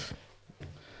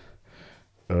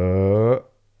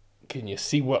 Can you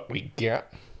see what we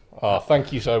get? Oh,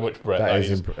 thank you so much, Brett.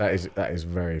 That is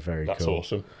very, very That's cool.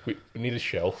 awesome. We need a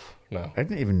shelf now. I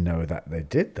didn't even know that they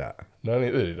did that. No,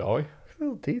 neither did I.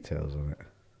 Little details on it.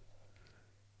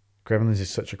 Gremlins is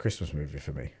such a Christmas movie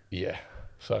for me. Yeah.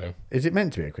 So Is it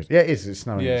meant to be a Christmas? Yeah, it is. It's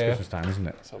snowing. It's Yeah. Christmas time, isn't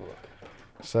it? let's have a look.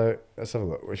 So let's have a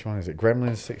look. Which one is it?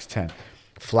 Gremlins 610.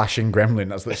 Flashing Gremlin.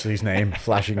 That's literally his name.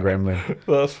 Flashing Gremlin.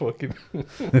 That's fucking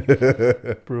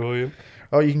brilliant.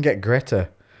 Oh, you can get Greta.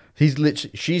 He's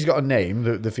literally. She's got a name.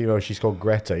 The female. She's called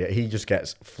Greta. Yet he just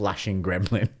gets Flashing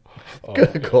Gremlin. Oh, Could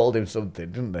have called him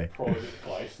something, didn't they? private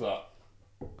place that.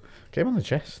 Get him on the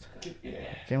chest. Yeah.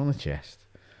 Get him on the chest.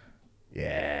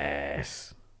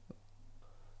 Yes.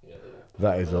 Yeah,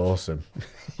 That is awesome.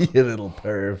 You little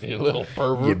perv. you little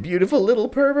pervert. You beautiful little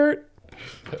pervert.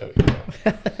 There we go.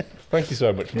 Thank you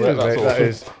so much, Brett. That's That awesome.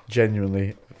 is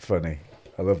genuinely funny.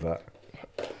 I love that.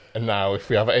 And now, if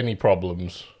we have any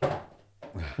problems,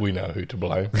 we know who to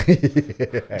blame.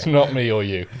 It's not me or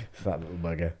you. It's that little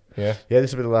bugger. Yeah. Yeah,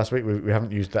 this will be the last week. We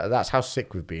haven't used that. That's how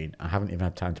sick we've been. I haven't even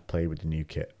had time to play with the new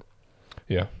kit.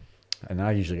 Yeah. And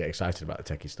I usually get excited about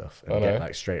the techie stuff and I get know.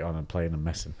 like straight on and playing and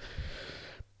messing.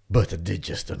 But I did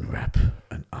just unwrap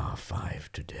an R5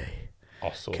 today.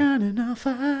 Awesome. Canon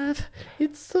R5,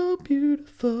 it's so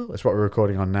beautiful. That's what we're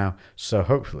recording on now. So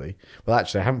hopefully, well,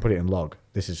 actually, I haven't put it in log.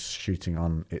 This is shooting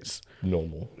on its,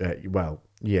 Normal. well,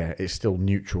 yeah, it's still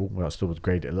neutral. Well, I still would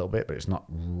grade it a little bit, but it's not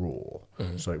raw.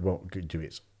 So it won't do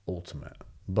its ultimate.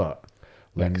 But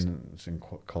when it's in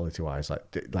quality-wise,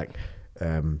 like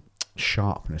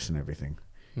sharpness and everything,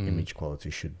 image quality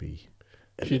should be.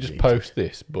 You just post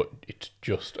this, but it's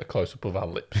just a close-up of our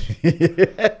lips.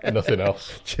 Nothing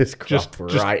else. Just crop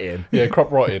right in. Yeah,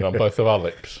 crop right in on both of our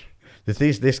lips.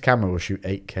 This camera will shoot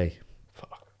 8K.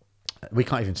 We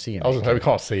can't even see it. I was going to say, we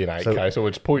can't see in 8K, so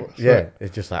it's point. Yeah,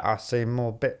 it's just like, I see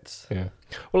more bits. Yeah.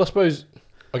 Well,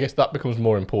 I guess that becomes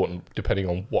more important depending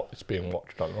on what it's being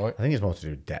watched on, right? I think it's more to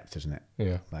do with depth, isn't it?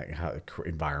 Yeah. Like how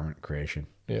environment creation.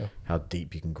 Yeah. How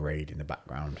deep you can grade in the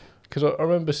background. Because I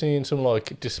remember seeing some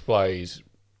like displays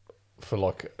for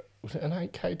like, was it an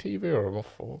 8K TV or a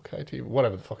 4K TV?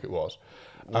 Whatever the fuck it was.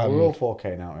 We're all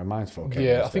 4K now, and mine's 4K.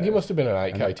 Yeah, I think it must have been an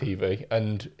 8K TV,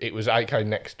 and it was 8K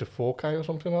next to 4K or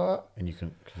something like that. And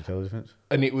can you tell the difference?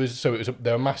 And it was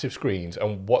they were massive screens,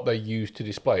 and what they used to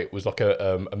display it was like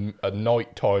a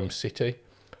nighttime city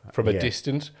from a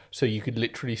distance, so you could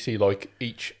literally see like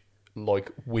each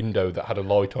like window that had a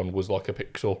light on was like a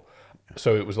pixel.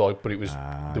 So it was like, but it was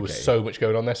there was so much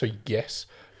going on there. So yes,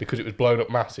 because it was blown up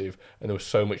massive, and there was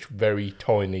so much very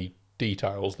tiny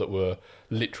details that were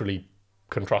literally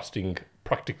contrasting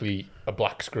practically a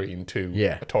black screen to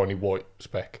a tiny white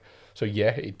speck. So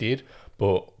yeah, it did.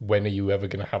 But when are you ever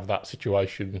going to have that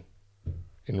situation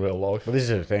in real life? Well, this is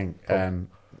the thing.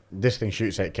 This thing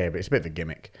shoots 8K, but it's a bit of a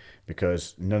gimmick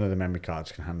because none of the memory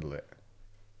cards can handle it.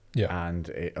 Yeah. And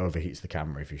it overheats the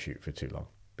camera if you shoot for too long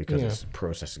because it's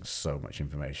processing so much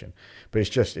information. But it's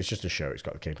just a show. It's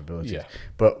got the capabilities. Yeah.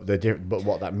 But but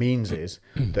what that means is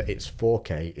that it's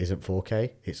 4K isn't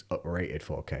 4K. It's uprated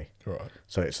 4K. Right.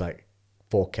 So it's like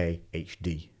 4K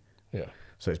HD. Yeah.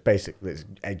 So it's basically it's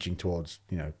edging towards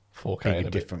 4K being and a a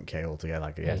bit. different K altogether.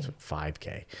 Like it's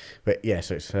 5K. But yeah,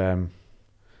 so it's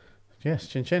yes,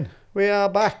 chin chin. We are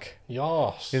back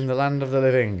Yes. in the land of the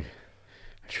living.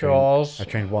 Charles. I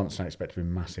trained once and I expect to be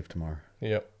massive tomorrow.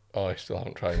 Yep. I still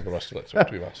haven't trained the rest of it to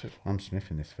be massive. I'm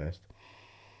sniffing this first.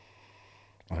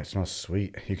 Oh, it smells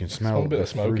sweet. You can smell a bit the of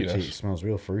smokiness. fruity. It smells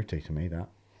real fruity to me, that.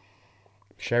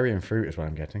 Sherry and fruit is what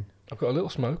I'm getting. I've got a little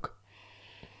smoke.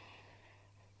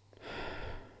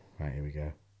 Right, here we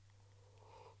go.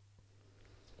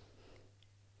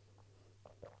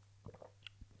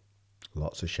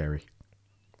 Lots of sherry.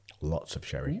 Lots of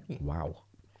sherry. Wow.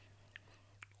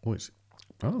 Oh, it's...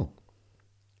 Oh.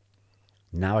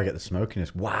 Now I get the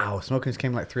smokiness. Wow, smokiness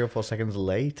came like 3 or 4 seconds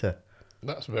later.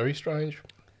 That's very strange.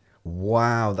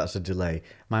 Wow, that's a delay.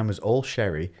 Mine was all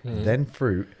sherry, then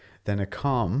fruit, then a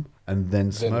calm, and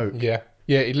then smoke. Yeah.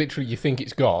 Yeah, it literally, you think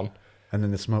it's gone. And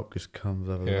then the smoke just comes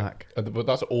over the back. But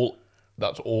that's all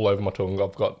over my tongue.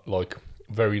 I've got like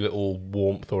very little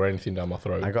warmth or anything down my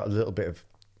throat. I got a little bit of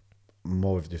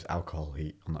more of this alcohol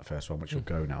heat on that first one, which will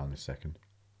go now in this second.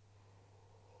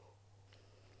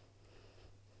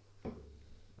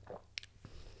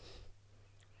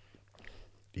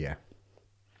 Yeah.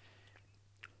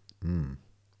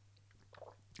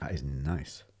 That is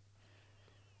nice.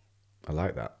 I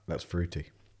like that. That's fruity.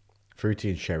 Fruity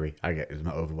and sherry, I get is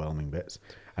my overwhelming bits.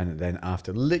 And then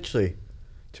after literally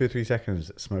 2 or 3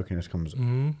 seconds, smokiness comes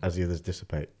as the others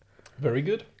dissipate. Very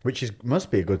good. Which must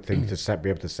be a good thing to be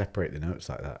able to separate the notes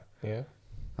like that. Yeah.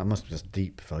 That must be just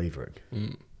deep flavouring.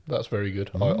 That's very good.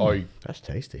 That's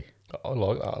tasty. I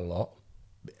like that a lot.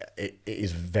 It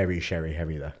is very sherry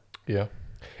heavy there. Yeah.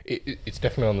 It's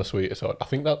definitely on the sweeter side. I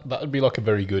think that would be like a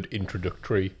very good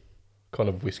introductory kind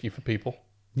of whiskey for people.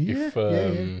 Yeah, If,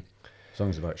 As long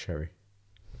as it's like sherry.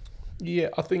 Yeah,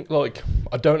 I think like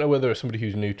I don't know whether somebody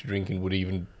who's new to drinking would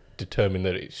even determine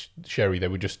that it's sherry. They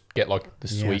would just get like the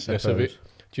Yeah, I sweetness of it. suppose.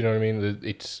 Do you know what I mean?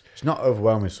 It's not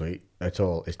overwhelmingly sweet at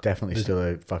all. It's definitely still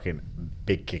a fucking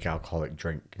big kick alcoholic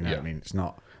drink. You know what I mean? It's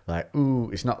not like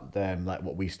it's not like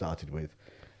what we started with.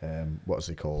 What's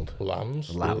it called? Lambs,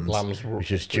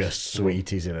 which is just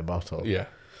sweeties in a bottle. Yeah.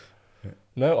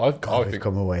 No, I think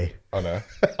come away. I know.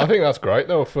 I think that's great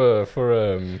though for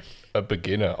a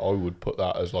beginner. I would put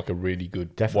that as like a really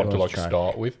good Definitely one to like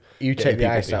start with. You Getting take the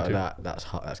people ice out of into- that. That's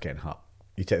hot. That's getting hot.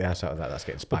 You take the ice out of that. That's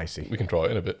getting spicy. We can try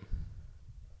it in a bit.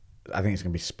 I think it's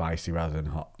gonna be spicy rather than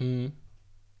hot.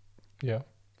 Yeah,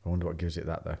 I wonder what gives it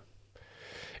that though.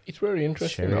 it's very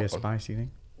interesting. Sherry, a that one. spicy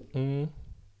thing.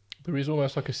 There is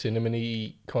almost like a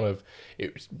cinnamony kind of.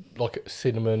 It's like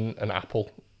cinnamon and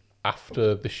apple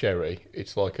after the sherry.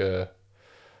 It's like a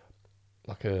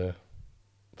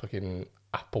fucking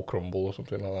apple crumble or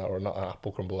something like that, or not an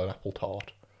apple crumble, an apple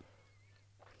tart.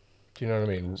 Do you know what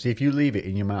I mean? See, if you leave it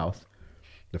in your mouth,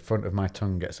 the front of my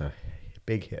tongue gets a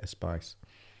big hit of spice,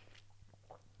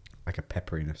 like a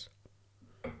pepperiness,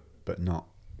 but not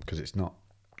because it's not.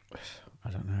 I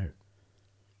don't know.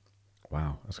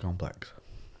 Wow, that's complex.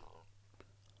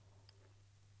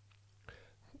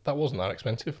 That wasn't that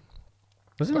expensive.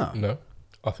 Was it not? No,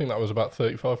 I think that was about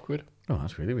 35 quid. Oh,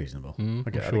 that's really reasonable. I'm I'll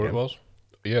get that sure it again. was.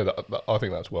 Yeah, I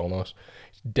think that's well nice.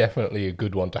 It's definitely a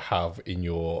good one to have in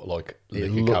your like It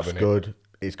liquor looks cabinet. good.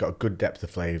 It's got a good depth of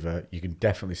flavour. You can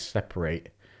definitely separate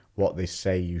what they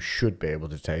say you should be able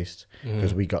to taste.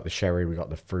 Because we got the sherry, we got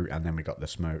the fruit, and then we got the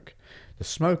smoke. The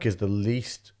smoke is the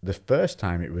least. The first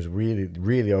time it was really,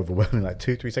 really overwhelming. Like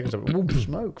 2-3 seconds of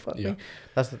smoke. Fuck Yeah. me.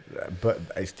 But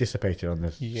it's dissipated on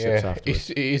the sips Yeah,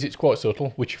 afterwards. it's quite subtle.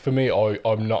 Which for me,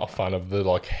 I'm not a fan of the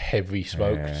like heavy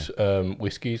smoked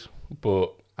whiskies,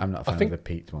 but I'm not a fan think- of the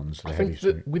peat ones. The I heavy think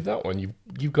smoke. that with that one,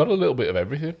 you've got a little bit of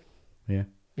everything. Yeah.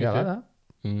 Yeah, I like that.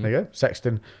 Mm. There you go.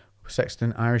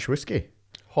 Sexton Irish whiskey.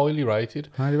 Highly rated.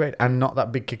 Highly rated. And not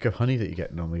that big kick of honey that you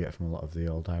normally get from a lot of the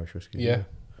old Irish whiskies. Yeah,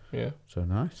 yeah, So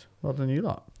nice. Well done, you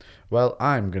lot. Well,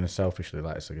 I'm going to selfishly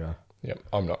light a cigar yeah.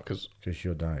 I'm not because because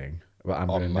you're dying. But I'm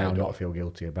going to I'm now made not of. feel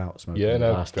guilty about smoking Yeah, the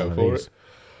no, last go one of for these. it.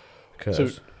 'Cause- So,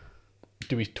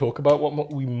 do we talk about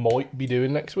what we might be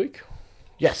doing next week?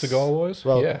 yes. Cigar wise?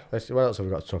 Well, yeah. let's see, what else have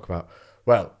we got to talk about?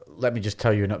 Well, let me just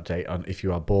tell you an update on if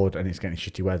you are bored and it's getting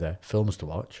shitty weather, films to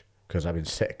watch, because I've been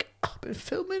sick. I've been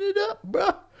filming it up,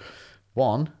 bruh.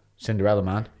 One, Cinderella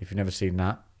Man, if you've never seen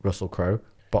that. Russell Crowe,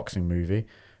 boxing movie.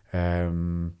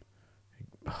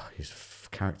 His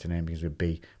character name begins with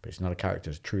B, but it's not a character,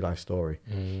 it's a true life story.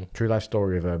 True life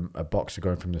story of a boxer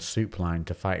going from the soup line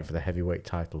to fighting for the heavyweight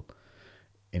title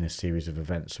in a series of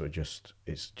events that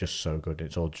it's just so good.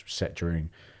 It's all set during,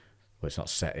 well, it's not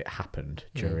set, it happened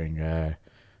during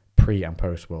pre and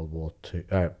post World War II,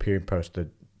 pre and post the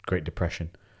Great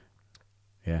Depression.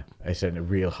 Yeah, it's a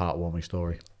real heartwarming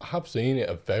story. I have seen it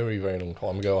a very, very long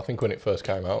time ago. I think when it first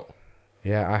came out.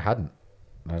 Yeah, I hadn't.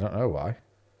 I don't know why.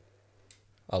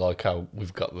 I like how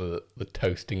we've got the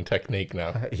toasting technique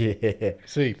now. Yeah.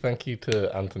 See, thank you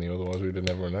to Anthony, otherwise we'd have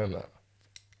never known that.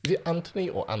 Is it Anthony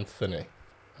or Anthony?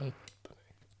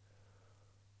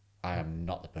 I am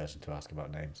not the person to ask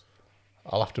about names.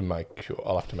 I'll have to make sure.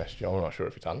 I'll have to message you. I'm not sure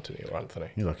if it's Anthony or Anthony.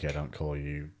 You're lucky I don't call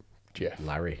you Jeff.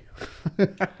 Larry.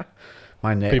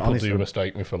 My name, People honestly, do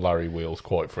mistake me for Larry Wheels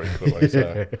quite frequently,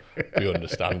 so it'd be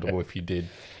understandable if you did.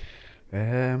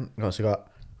 What else we got?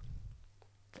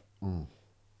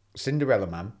 Cinderella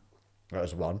Man. That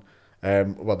was one.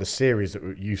 Well, the series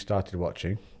that you started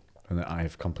watching and that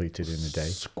I've completed in a day.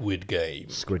 Squid Game.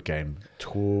 Squid Game.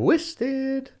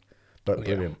 Twisted. But Yeah.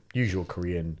 brilliant. Usual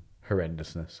Korean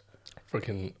horrendousness.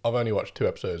 Freaking, I've only watched 2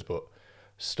 episodes, but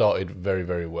started very,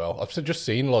 very well. I've just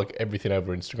seen like everything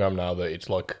over Instagram now that it's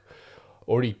like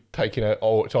already taken out.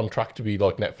 Oh, it's on track to be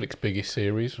like Netflix's biggest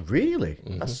series. Really?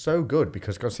 That's so good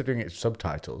because considering it's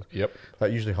subtitled, Yep.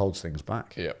 that usually holds things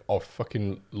back. Yeah, I've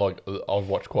fucking like I've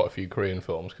watched quite a few Korean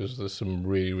films because there's some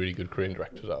really, really good Korean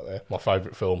directors out there. My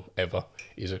favorite film ever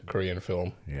is a Korean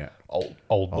film. Yeah. Old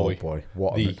Boy. Old Boy.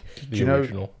 What The, a- the Do you know,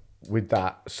 original. with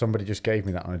that, somebody just gave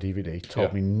me that on a DVD, told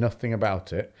Yeah. me nothing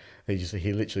about it.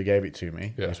 He literally gave it to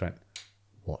me. Yeah. I just went,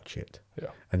 watch it.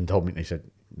 Yeah. And told me, he said,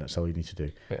 that's all you need to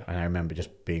do. Yeah. And I remember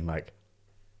just being like,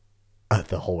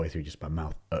 the whole way through, just my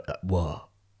mouth, what?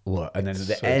 And then at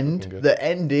the So end, fucking good. the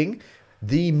ending,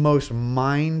 the most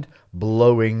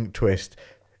mind-blowing twist.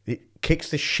 It kicks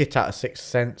the shit out of Sixth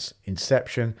Sense,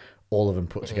 Inception, all of them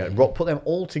put together. Put them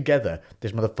all together,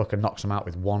 this motherfucker knocks them out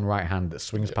with one right hand that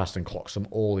swings past and clocks them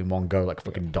all in one go like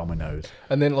fucking dominoes.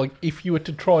 And then like if you were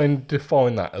to try and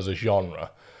define that as a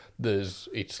genre,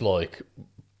 it's like,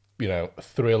 you know,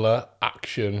 thriller,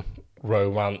 action,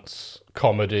 romance,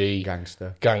 comedy,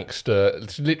 Gangster. gangster.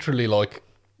 It's literally like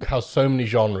has so many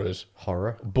genres,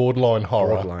 Horror. borderline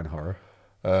horror, Borderline horror.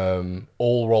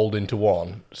 all rolled into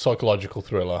one. Psychological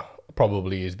thriller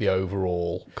probably is the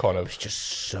overall kind of. It's just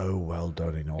so well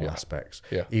done in all aspects.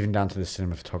 Yeah. Even down to the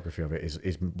cinematography of it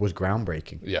was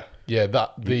groundbreaking. Yeah,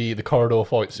 that the corridor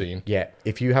fight scene. Yeah,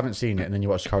 if you haven't seen it and then you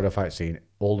watch the corridor fight scene,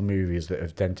 all the movies that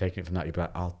have then taken it from that, you'll be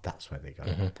like, oh, that's where they go.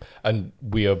 And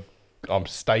I'm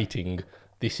stating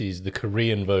this is the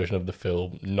Korean version of the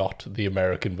film, not the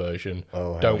American version.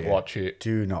 Oh, hell Don't yeah. watch it.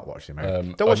 Do not watch the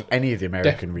American. Don't watch any of the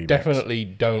American remakes. Definitely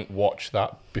don't watch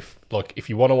that. Like, if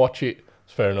you want to watch it,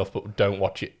 it's fair enough, but don't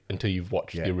watch it until you've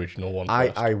watched the original one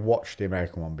first. I watched the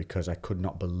American one because I could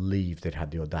not believe they'd had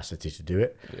the audacity to do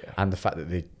it. Yeah. And the fact that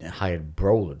they hired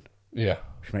Brolin, Yeah.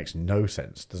 which makes no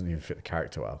sense, doesn't even fit the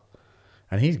character well.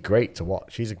 And he's great to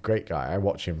watch. He's a great guy. I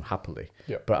watch him happily.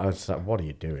 Yeah. But I was like, what are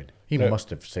you doing? He No. must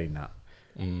have seen that.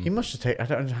 He must have taken. I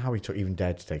don't know how he even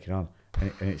dared to take it on.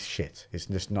 And it's shit. It's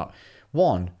just not.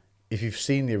 One, if you've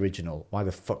seen the original, why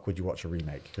the fuck would you watch a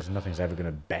remake? Because nothing's ever going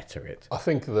to better it. I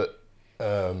think that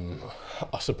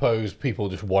I suppose people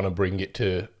just want to bring it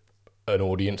to an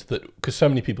audience that because so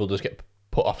many people just get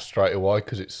put off straight away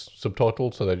because it's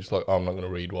subtitled, so they're just like, oh, I'm not going to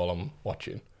read while I'm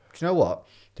watching. Do you know what?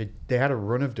 They had a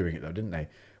run of doing it though, didn't they?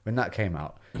 When that came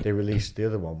out, they released the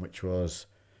other one, which was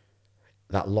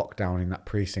that lockdown in that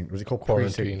precinct. Was it called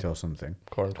Quarantine. Precinct or something?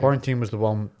 Quarantine. Was the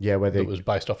one, yeah, where they That was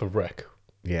based off of Wreck.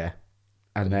 yeah,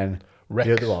 and then Wreck.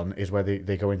 the other one is where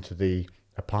they go into the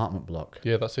apartment block.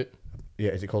 Yeah, that's it.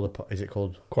 Yeah, is it called Quarantine. is it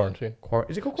called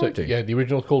So Quarantine? yeah, the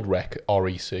original's called Wreck.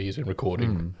 REC is in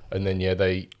recording, and then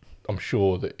I'm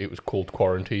sure that it was called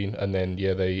Quarantine, and then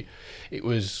it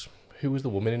was who was the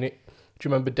woman in it? Do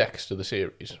you remember Dexter the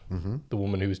series? Mm-hmm. The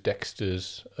woman who was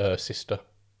Dexter's sister.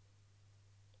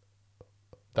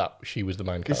 That she was the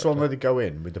main character. This one where they go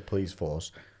in with the police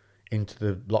force into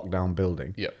the lockdown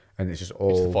building. Yeah. And it's just the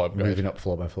all fire brigade. moving up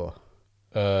floor by floor.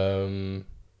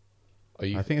 Are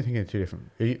you I think I'm thinking of two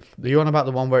different. Are you on about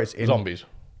the one where it's in zombies?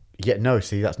 Yeah, no.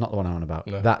 See, that's not the one I'm on about.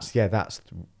 No. That's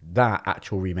that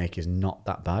actual remake is not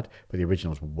that bad, but the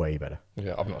original's way better.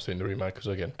 Yeah, I've not seen the remake because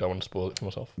again, don't want to spoil it for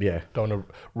myself. Yeah,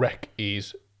 Wreck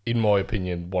is, in my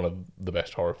opinion, one of the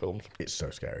best horror films. it's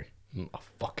so scary. I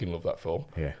fucking love that film.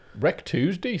 Yeah. Wreck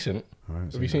 2's decent. I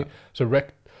haven't Have you seen seen? So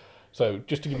Wreck. So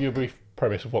just to give you a brief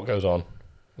premise of what goes on,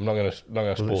 I'm not going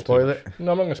to spoil it?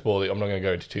 No, I'm not going to spoil it. I'm not going to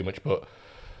go into too much, but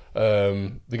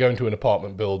they go into an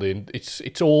apartment building.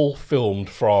 It's all filmed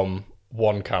from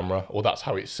one camera, or that's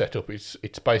how it's set up. It's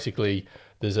basically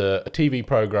there's a TV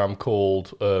program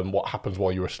called What Happens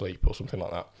While You're Asleep or something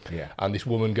like that. Yeah. And this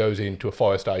woman goes into a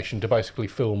fire station to basically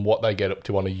film what they get up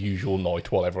to on a usual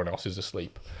night while everyone else is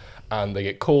asleep. And they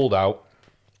get called out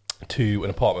to an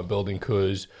apartment building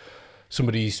because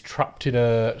someone's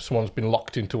been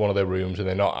locked into one of their rooms and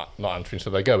they're not answering. So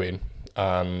they go in,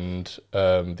 and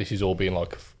this is all being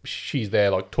like, she's there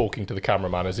like talking to the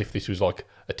cameraman as if this was like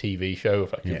a TV show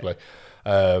effectively.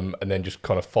 And then just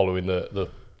kind of following the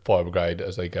fire brigade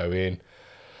as they go in.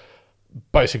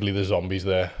 Basically, the zombies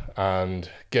there, and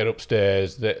get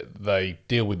upstairs. They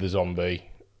deal with the zombie,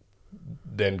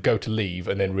 then go to leave,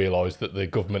 and then realise that the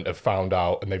government have found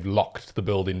out and they've locked the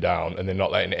building down, and they're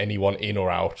not letting anyone in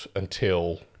or out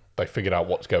until they figured out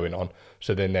what's going on.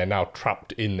 So then they're now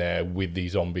trapped in there with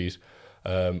these zombies.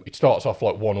 It starts off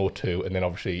like one or two, and then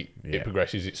obviously it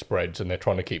progresses, it spreads, and they're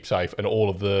trying to keep safe. And all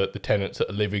of the tenants that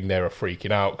are living there are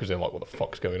freaking out because they're like, what the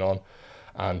fuck's going on?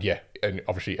 And and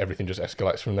obviously everything just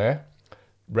escalates from there.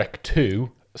 Rec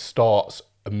 2 starts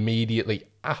immediately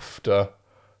after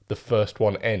the first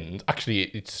one ends. Actually,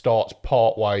 it starts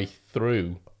part way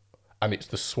through, and it's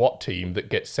the SWAT team that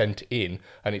gets sent in,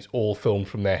 and it's all filmed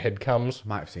from their head cams.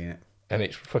 Might have seen it. And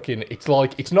it's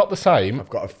like, it's not the same. I've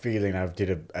got a feeling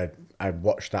I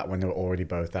watched that when they were already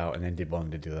both out, and then did one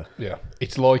and did the other. Yeah.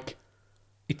 It's like,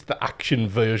 it's the action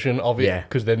version of it. Yeah.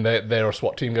 Because then they're a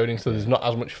SWAT team going in, so there's not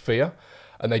as much fear.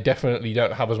 And they definitely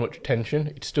don't have as much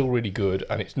tension. It's still really good,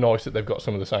 and it's nice that they've got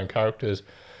some of the same characters.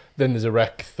 Then there's a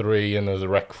Rec 3 and there's a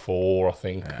Rec 4, I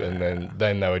think, and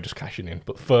then they were just cashing in.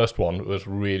 But the first one was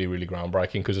really, really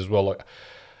groundbreaking because as well, like,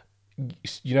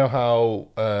 you know how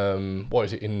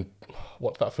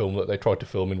what's that film that they tried to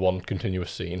film in one continuous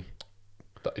scene?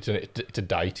 It's a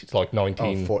date. It's like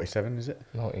 47, is it?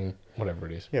 19 whatever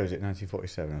it is. Yeah, was it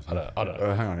 1947 or something? I don't know.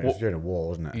 Oh, hang on, it was during a war,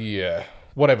 wasn't it? Yeah,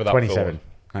 whatever that 27. film was.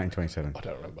 1927. I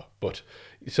don't remember, but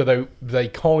so they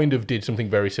kind of did something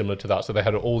very similar to that. So they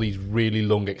had all these really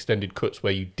long extended cuts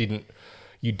where you didn't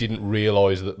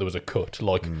realise that there was a cut.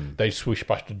 Like they swish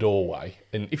past a doorway,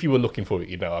 and if you were looking for it,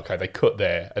 you'd know, okay, they cut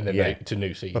there, and then it's a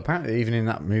new scene. But apparently, even in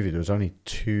that movie, there was only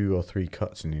 2 or 3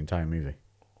 cuts in the entire movie,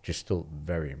 which is still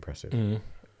very impressive.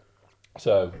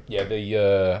 So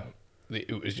yeah,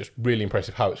 it was just really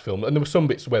impressive how it's filmed, and there were some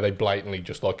bits where they blatantly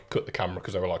just like cut the camera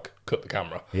because they were like, cut the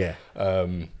camera. Yeah.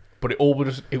 But it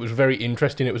was very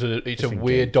interesting. It's a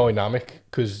weird dynamic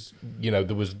because there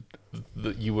was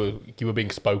you were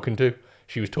being spoken to.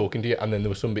 She was talking to you, and then there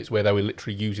were some bits where they were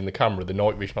literally using the camera, the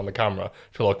night vision on the camera,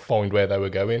 to like find where they were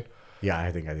going. Yeah, I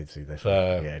think I did see this.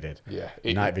 Yeah, I did. Yeah,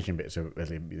 the night vision bits are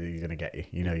really, you're gonna get you.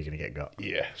 You know, you're gonna get got.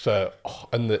 Yeah. So,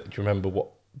 do you remember what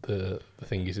the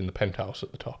thing is in the penthouse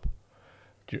at the top?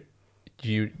 Do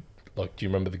you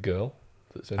remember the girl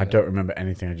that's in I there? don't remember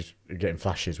anything. I just getting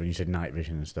flashes when you said night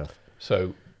vision and stuff.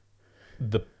 So,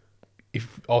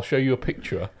 if I'll show you a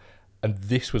picture, and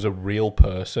this was a real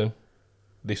person.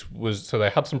 So they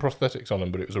had some prosthetics on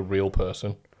them, but it was a real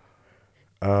person.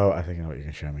 Oh, I think I know what you're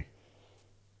going to show me.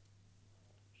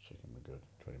 Checking we're good.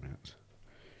 20 minutes.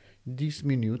 This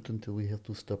minute until we have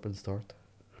to stop and start.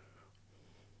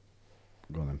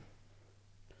 Go on then.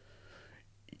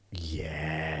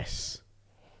 Yes.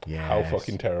 Yes. How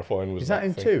fucking terrifying was Is that? that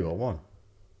in thing? 2 or 1?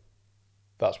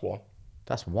 That's one.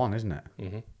 That's 1, isn't it?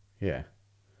 Mm-hmm. Yeah.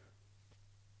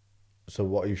 So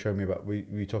what are you showing me about? Were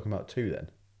you talking about 2 then?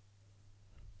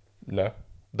 No,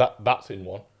 that's in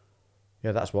one.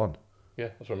 Yeah, that's 1. Yeah,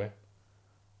 that's what I mean.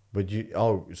 But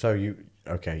you, so you,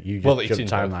 okay, you just Well, it's jumped in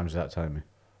timelines without telling me.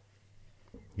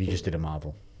 You just did a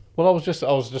Marvel. Well, I was just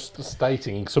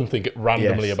stating something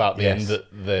randomly Yes, about the yes. end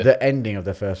that The ending of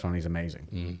the first one is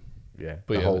amazing. Yeah,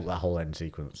 But the yeah, that whole end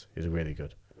sequence is really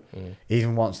good.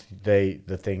 Even once the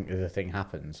thing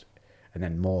happens, and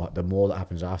then the more that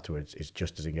happens afterwards is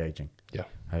just as engaging. yeah.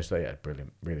 I was like, yeah,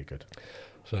 brilliant, really good.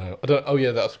 So I don't. Oh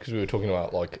yeah, that's because we were talking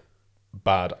about like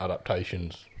bad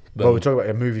adaptations. Well, we're talking about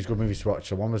good movies to watch.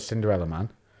 So one was Cinderella Man,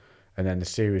 and then the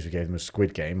series we gave them was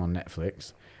Squid Game on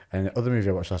Netflix. And the other movie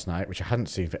I watched last night, which I hadn't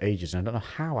seen for ages, and I don't know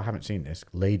how I haven't seen this,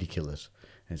 Lady Killers.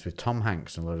 And it's with Tom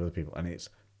Hanks and a lot of other people, and it's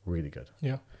really good.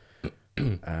 Yeah.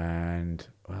 And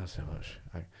what else did I watch?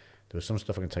 There was some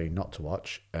stuff I can tell you not to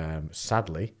watch.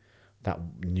 Sadly, that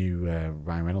new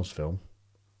Ryan Reynolds film,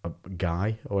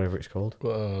 Guy, or whatever it's called.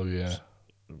 Oh yeah.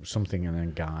 Something and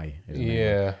then Guy. Is the name of it.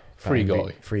 Yeah. Free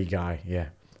Guy. Free Guy, yeah.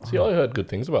 See, I heard good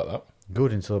things about that.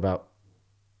 Good until about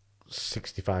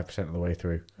 65% of the way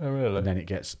through. Oh really? And then it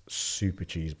gets super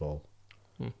cheeseball.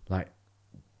 Like,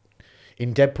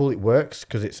 in Deadpool it works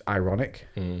because it's ironic.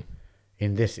 In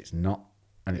this it's not.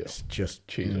 And it's just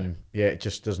cheesy. Yeah, it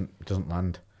just doesn't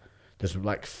land. There's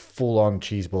like full on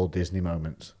cheeseball Disney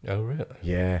moments. Oh really?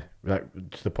 Yeah,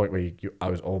 like to the point where I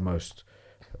was almost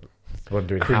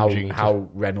wondering Cringing how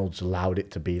Reynolds allowed it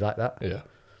to be like that, Yeah.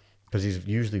 because he's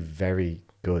usually very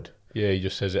good. Yeah, he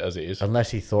just says it as it is.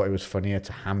 Unless he thought it was funnier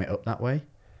to ham it up that way,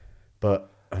 but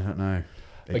I don't know.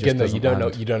 It Again, though, just you doesn't don't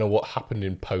land. know. You don't know what happened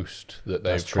in post that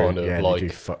That's they've true. kind of Yeah, they like do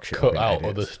fuck shit cut up in out edits.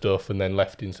 other stuff and then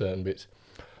left in certain bits.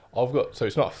 I've got so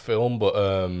it's not a film, but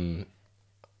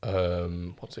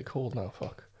what's it called now?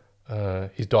 Fuck,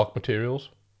 His Dark Materials.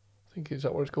 I think is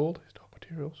that what it's called? His Dark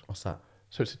Materials. What's that?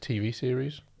 So it's a TV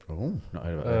series. Oh, not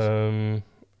heard about this.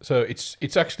 So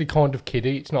it's actually kind of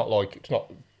kiddie.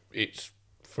 It's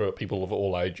for people of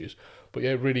all ages. But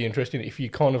yeah, really interesting. If you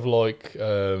kind of like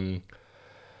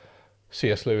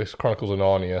C.S. Lewis, Chronicles of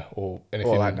Narnia, or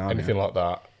anything like Narnia. anything like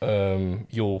that,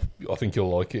 I think you'll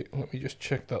like it. Let me just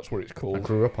check. That's what it's I called.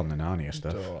 grew up on the Narnia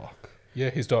stuff. Dark. Yeah,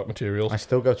 His Dark Materials. I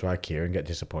still go to IKEA and get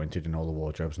disappointed in all the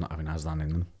wardrobes not having Aslan in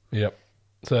them. Yep.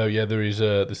 So yeah,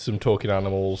 there's some talking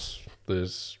animals.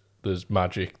 There's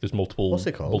magic. There's multiple. What's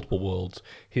it called? Multiple worlds.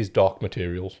 His Dark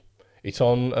Materials. It's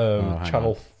on hang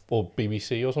Channel or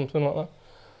BBC or something like that.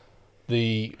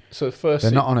 The first.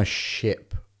 They're not on a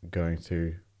ship going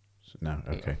through. No,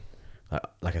 okay.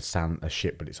 Like a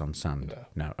ship, but it's on sand.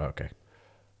 No, okay.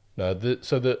 No, the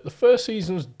first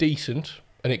season's decent,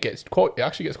 and it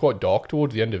actually gets quite dark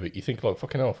towards the end of it. You think like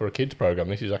fucking hell, for a kids program,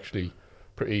 this is actually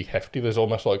pretty hefty. There's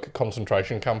almost like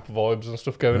concentration camp vibes and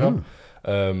stuff going on.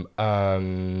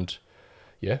 And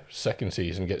yeah, second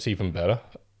season gets even better.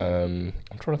 I'm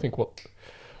trying to think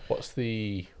what's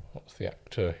the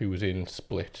actor who was in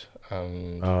Split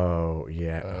and Oh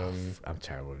yeah, I'm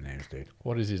terrible with names, dude.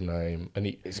 what is his name? And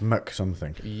It's Muck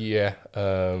something. yeah,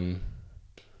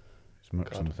 It's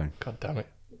Muck something. God damn it.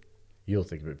 You'll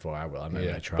think of it before I will. I'm not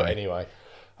gonna try. But anyway,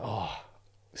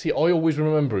 see, I always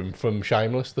remember him from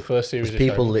Shameless, the first series. There's of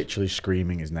people Shameless. literally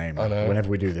screaming his name. I know. Whenever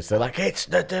we do this, they're like, "It's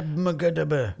the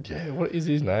Mugadaba." Yeah, what is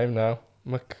his name now?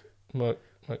 Muck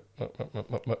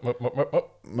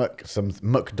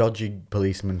dodgy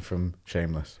policeman from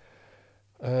Shameless.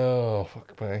 Oh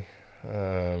fuck me.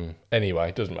 Anyway,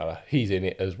 it doesn't matter. He's in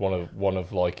it as one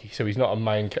of like. So he's not a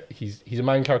main. He's a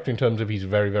main character in terms of he's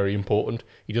very very important.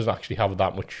 He doesn't actually have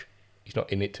that much. He's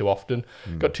not in it too often.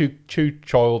 Got two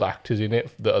child actors in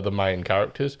it that are the main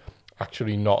characters.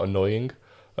 Actually, not annoying.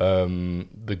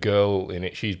 The girl in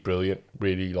it, she's brilliant.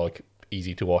 Really like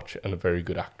easy to watch and a very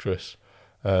good actress.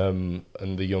 And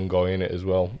the young guy in it as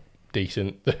well,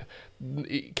 decent.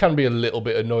 It can be a little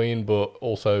bit annoying, but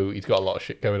also he's got a lot of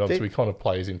shit going on, so he kind of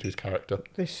plays into his character.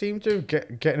 They seem to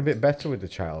getting a bit better with the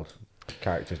child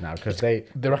characters now because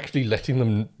They're actually letting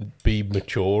them be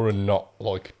mature and not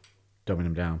like dumbing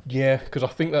them down. Yeah, because I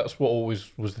think that's what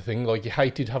always was the thing. Like, you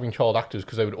hated having child actors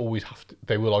because they would always have to.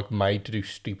 They were like made to do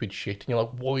stupid shit, and you're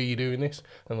like, "Why are you doing this?"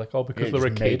 And like, "Oh, because It they're a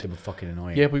just made kid." them fucking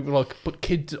annoying. Yeah, we were like, "But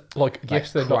kids, like,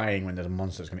 yes, they're not." crying when there's a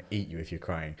monster that's going to eat you if you're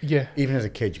crying. Yeah, Even as a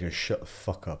kid, you're going to shut the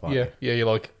fuck up, aren't yeah, yeah. You're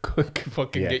like,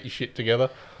 fucking Yeah. get your shit together.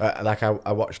 Like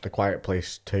I watched The Quiet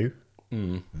Place 2.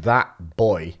 Mm. That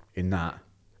boy in that,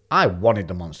 I wanted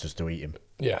the monsters to eat him.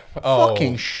 Yeah.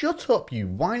 Fucking shut up, you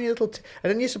whiny little...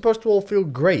 And then you're supposed to all feel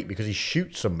great because he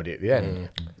shoots somebody at the end.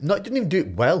 No, he didn't even do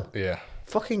it well. Yeah.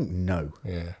 Fucking no.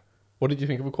 Yeah. What did you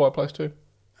think of A Quiet Place 2?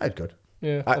 That's good.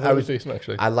 Yeah, I thought it was decent,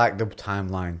 actually. I liked the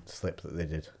timeline slip that they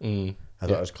did. I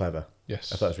thought it was clever.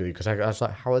 Yes. I thought it was really... Because I was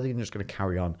like, how are they just going to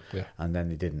carry on? Yeah. And then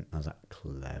they didn't. I was like,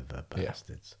 clever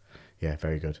bastards. Yeah,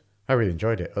 very good. I really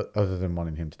enjoyed it, other than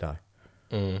wanting him to die.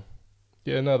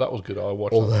 Yeah, no, that was good. I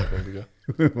watched that not long ago.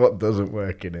 What doesn't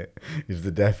work in it is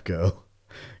the deaf girl.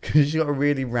 Because she's got a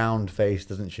really round face,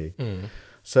 doesn't she?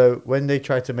 So when they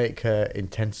try to make her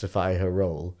intensify her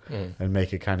role and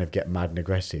make her kind of get mad and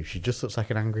aggressive, she just looks like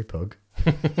an angry pug.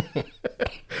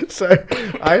 So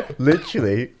I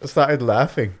literally started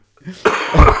laughing.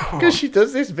 Because she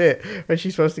does this bit where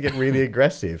she's supposed to get really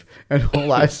aggressive, and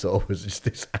all I saw was just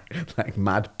this like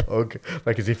mad pug,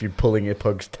 like as if you're pulling a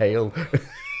pug's tail.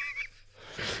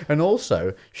 And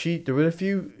also, there were a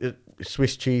few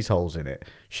Swiss cheese holes in it.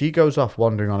 She goes off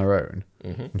wandering on her own,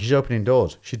 and she's opening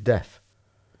doors. She's deaf.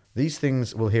 These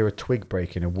things will hear a twig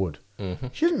break in a wood.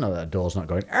 She doesn't know that door's not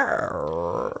going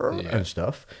and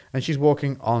stuff. And she's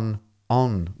walking on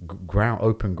ground,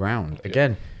 open ground.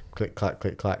 Again, click, clack,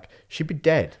 click, clack. She'd be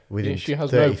dead within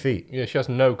 30 feet. Yeah, she has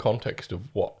no context of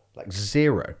what. Like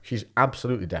zero. She's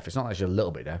absolutely deaf. It's not like she's a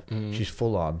little bit deaf. She's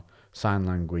full on sign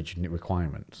language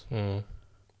requirements.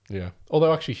 Yeah.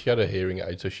 Although actually she had a hearing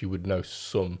aid, so she would know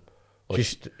some. Like,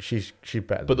 She's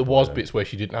better. but there was bits where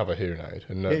she didn't have a hearing aid,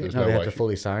 and there's no they way. had to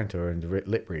fully sign to her and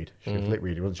lip read. She was lip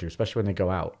reader, wasn't she? Especially when they go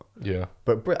out. Yeah.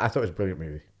 But I thought it was a brilliant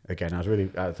movie. Again,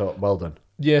 I thought well done.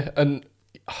 Yeah, and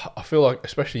I feel like,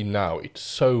 especially now, it's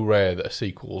so rare that a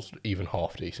sequel's even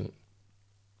half decent.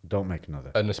 Don't make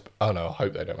another. And I know, I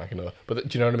hope they don't make another. But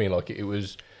do you know what I mean? Like, it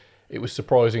was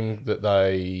surprising that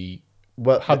they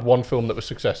had one film that was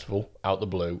successful out the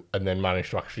blue and then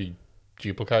managed to actually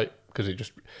duplicate, because it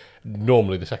just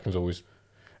normally the second's always.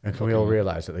 And can we all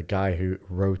realise that the guy who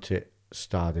wrote it,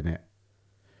 starred in it,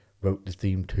 wrote the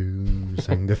theme tune,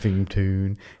 sang the theme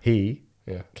tune, he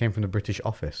came from the British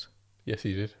Office. Yes,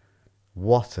 he did.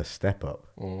 What a step up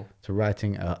to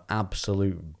writing an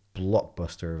absolute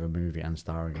blockbuster of a movie and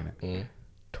starring in it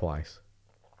twice.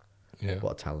 Yeah.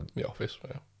 What a talent. The Office,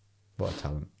 yeah. What a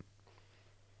talent.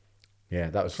 Yeah,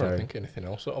 that was I'm trying to think anything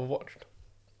else that I've watched.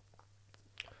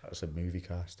 That was a movie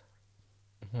cast.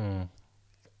 I'm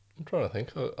trying to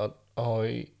think.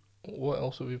 What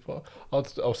else have you put?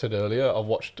 I said earlier, I've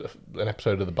watched an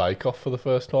episode of The Bake Off for the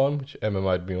first time, which Emma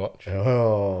made me watch.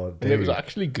 Oh, dude. And it was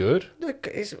actually good. Look,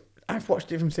 I've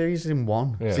watched it from series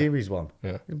one. Yeah. Series one.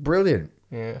 Yeah. It's brilliant.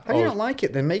 Yeah. How do you not like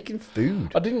it? They're making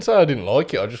food. I didn't say I didn't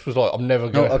like it. I just was like, I'm never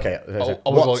going to... Okay. I was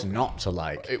What's like, not to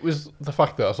like? it was the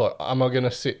fact that I was like, am I going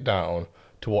to sit down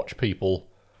to watch people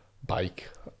bake?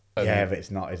 And Yeah, but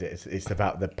it's not, is it? It's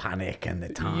about the panic and the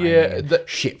time. Yeah, and the-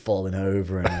 shit falling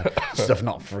over and stuff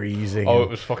not freezing. Oh, and it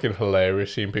was fucking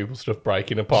hilarious seeing people's stuff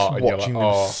breaking apart. And you're watching like,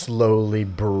 them oh, slowly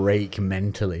break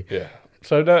mentally. yeah.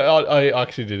 So no, I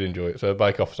actually did enjoy it. So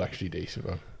Bake Off was actually decent,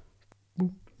 man.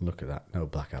 Look at that. No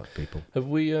blackouts, people. Have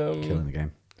we Killing the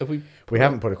game. Have we? We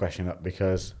haven't put a question up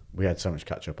because we had so much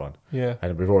catch up on. Yeah.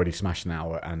 And we've already smashed an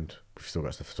hour and we've still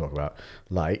got stuff to talk about.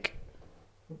 Like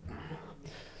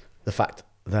the fact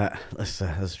that let's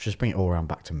just bring it all around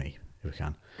back to me if we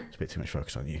can. It's a bit too much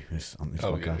focus on you on this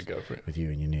Oh, yeah, podcast. go for it. With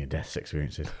you and your near death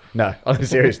experiences. No, on a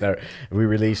serious note, we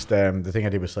released the thing I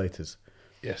did with Slaters.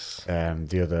 Yes.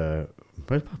 The other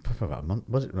about a month,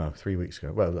 was it? No, 3 weeks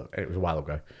ago. Well, look, it was a while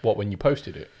ago. What, when you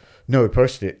posted it? No, we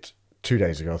posted it 2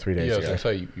 days ago, 3 days Yeah, I ago. was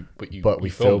going to say, But we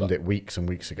you filmed it weeks and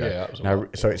weeks ago. Yeah, that was a now, while.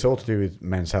 so it's all to do with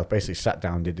men's health. Basically, sat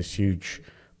down, did this huge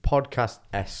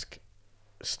podcast-esque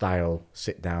style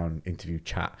sit-down interview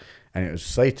chat, and it was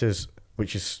Slaters,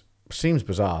 which seems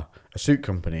bizarre, a suit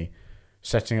company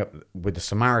setting up with the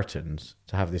Samaritans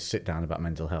to have this sit-down about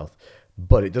mental health.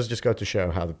 But it does just go to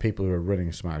show how the people who are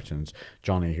running Samaritans,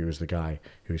 Johnny, who is the guy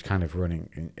who's kind of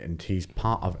running, and he's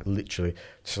part of literally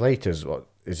Slaters.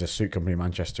 Is a suit company in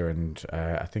Manchester, and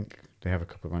I think they have a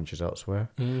couple of branches elsewhere.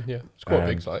 Yeah, it's quite a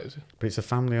big site, is it? But it's a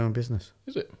family-owned business.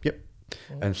 Is it? Yep.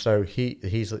 And so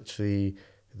he's literally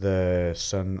the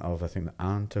son of, I think, the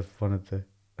aunt of one of the...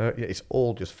 yeah, it's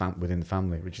all just within the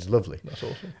family, which is lovely. That's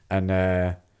awesome.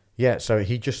 And Yeah, so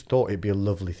he just thought it'd be a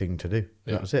lovely thing to do.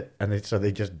 Yeah. That was it. And so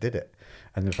they just did it.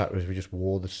 And the fact was we just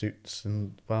wore the suits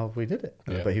and, well, we did it.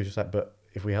 Yeah. But he was just like, but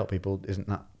if we help people, isn't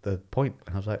that the point?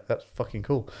 And I was like, that's fucking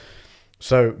cool.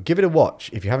 So give it a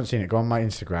watch. If you haven't seen it, go on my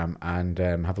Instagram and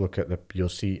have a look at you'll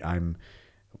see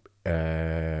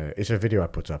it's a video I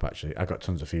put up, actually. I got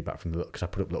tons of feedback from because I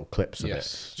put up little clips of it.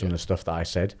 Some of the stuff that I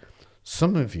said.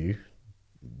 Some of you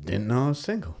didn't know I was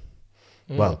single.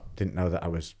 Well, didn't know that I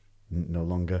was no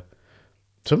longer.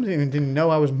 Some even didn't know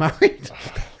I was married.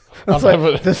 I was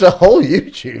like, there's a whole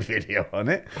YouTube video on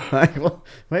it. Like, well,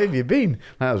 where have you been?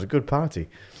 That was a good party.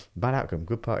 Bad outcome,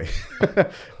 good party.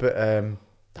 But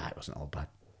it wasn't all bad.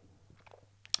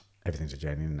 Everything's a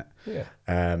journey, isn't it?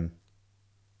 Yeah.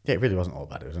 Yeah, it really wasn't all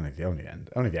bad. It was only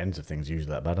the ends of things are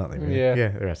usually that bad, aren't they? Really? Yeah. Yeah,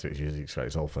 the rest of it's usually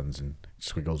it's all funs and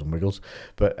squiggles and wiggles.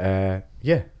 But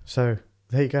yeah, so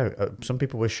there you go. Some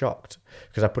people were shocked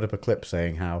because I put up a clip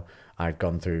saying how I'd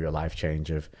gone through a life change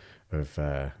of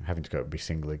having to go be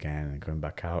single again and going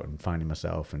back out and finding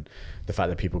myself, and the fact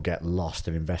that people get lost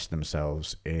and invest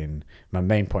themselves in. My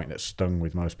main point that stung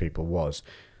with most people was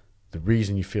the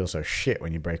reason you feel so shit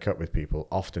when you break up with people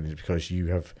often is because you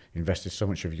have invested so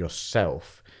much of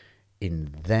yourself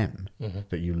in them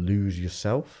that you lose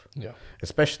yourself. Yeah.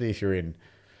 Especially if you're in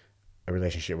a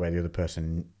relationship where the other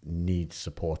person needs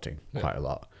supporting quite a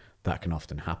lot. That can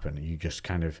often happen. You just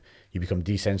you become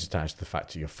desensitized to the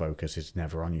fact that your focus is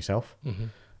never on yourself.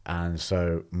 And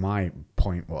so my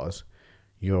point was,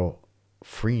 you're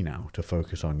free now to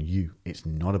focus on you. It's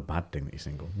not a bad thing that you're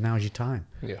single. Now's your time.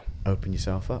 Yeah. Open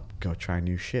yourself up. Go try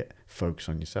new shit. Focus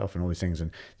on yourself and all these things.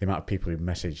 And the amount of people who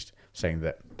messaged saying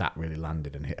that really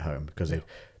landed and hit home because they've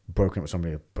broken up with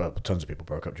somebody. Well, tons of people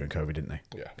broke up during COVID, didn't they?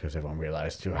 Yeah. Because everyone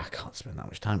realised, I can't spend that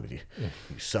much time with you.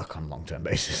 You suck on a long-term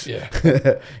basis. Yeah.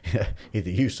 Yeah.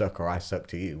 Either you suck or I suck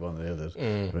to you, one or the others.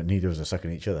 But neither of us are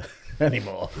sucking each other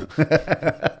anymore.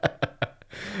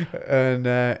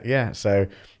 And so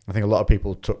I think a lot of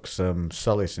people took some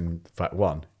solace in fact,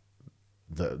 one,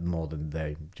 that more than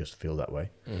they just feel that way.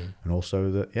 And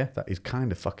also that is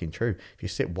kind of fucking true. If you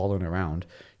sit wallowing around,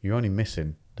 you're only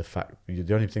missing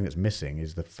the only thing that's missing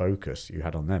is the focus you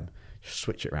had on them. Just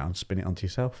switch it around, spin it onto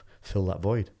yourself, fill that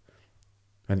void.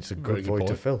 And it's a good void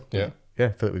to fill. Yeah. Yeah,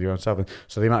 fill it with your own self. And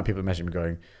so the amount of people messaging me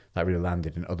going, that really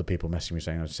landed, and other people messaging me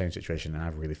saying, the same situation, and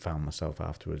I've really found myself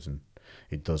afterwards, and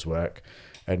it does work.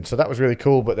 And so that was really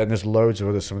cool. But then there's loads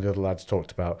of some of the other lads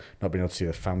talked about not being able to see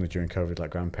their family during COVID, like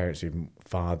grandparents, even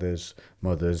fathers,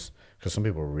 mothers, because some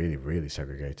people were really, really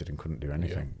segregated and couldn't do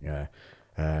anything. Yeah.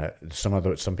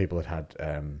 Some people had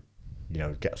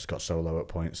got solo at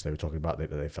points. They were talking about that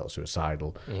they felt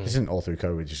suicidal. This isn't all through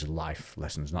COVID, just life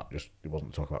lessons, it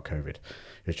wasn't talking about COVID. It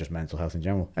was just mental health in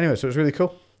general. Anyway, so it was really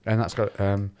cool. And that's got...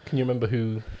 Can you remember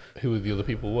who the other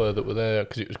people were that were there?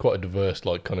 Because it was quite a diverse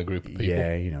kind of group of people.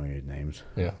 Yeah, you know your names.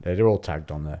 Yeah. They're all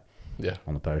tagged on there. Yeah.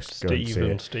 On the post.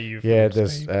 Steve. Yeah,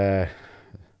 there's... I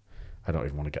don't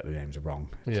even want to get the names wrong.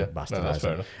 Yeah, that's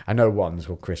fair enough. I know one's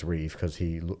called Chris Reeve because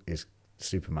he is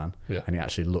Superman. Yeah. And he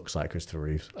actually looks like Christopher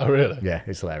Reeves. Oh, really? Yeah,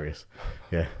 it's hilarious.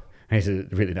 Yeah. And he's a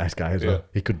really nice guy as well. Yeah.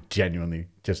 He could genuinely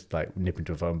just nip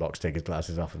into a phone box, take his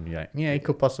glasses off and be like, yeah, he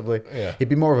could possibly. Yeah. He'd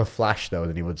be more of a Flash though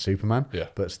than he would Superman. Yeah.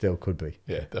 But still could be.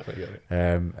 Yeah, definitely get it.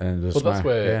 And there's But that's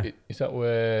where... yeah. Is that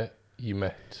where you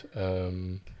met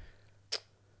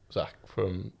Zach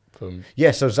from... Yeah,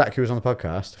 so Zach, who was on the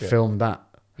podcast, filmed that.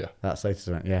 Yeah. That latest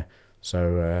event, yeah.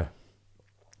 So,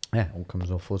 all comes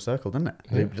all full circle, doesn't it?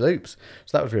 Yeah. Loops.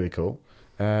 So that was really cool.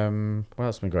 What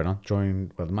else has been going on?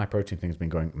 The My Protein thing's been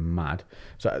going mad.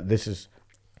 So this is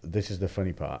the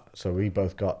funny part. So we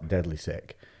both got deadly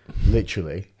sick.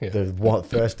 Literally, the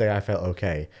first day I felt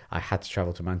okay, I had to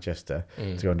travel to Manchester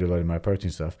to go and do a load of My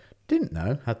Protein stuff. Didn't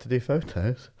know, had to do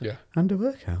photos and a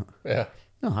workout. Yeah.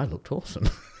 No, I looked awesome.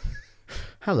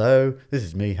 Hello, this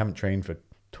is me. Haven't trained for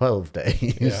 12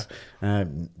 days.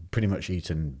 Pretty much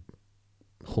eaten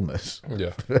hummus.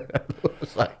 Yeah.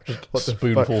 It's like, what the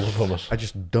Spoonfuls fuck? of hummus. I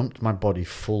just dumped my body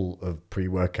full of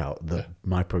pre-workout,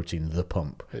 My Protein, the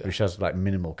pump, which has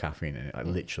minimal caffeine in it.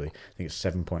 Literally, I think it's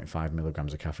 7.5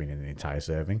 milligrams of caffeine in the entire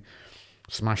serving.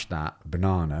 Smashed that,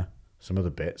 banana, some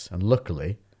other bits, and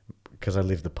luckily, because I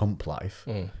live the pump life,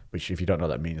 which if you don't know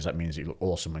what that means you look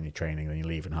awesome when you're training, then you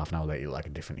leave and half an hour later you look like a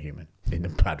different human in a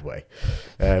bad way.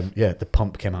 The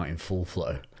pump came out in full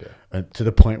flow, and to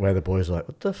the point where the boys were like,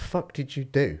 "What the fuck did you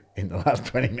do in the last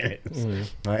 20 minutes?" And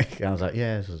I was like,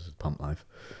 "Yeah, this is pump life."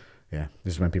 Yeah,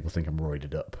 this is when people think I'm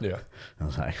roided up. Yeah. And I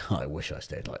was like, I wish I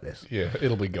stayed like this. Yeah,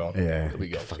 it'll be gone. Yeah, It'll be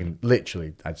gone. fucking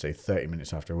literally, I'd say 30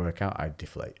 minutes after a workout, I'd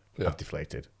deflate. Yeah. I've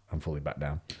deflated. I'm fully back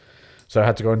down. So I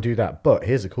had to go and do that. But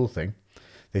here's the cool thing.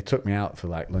 they took me out for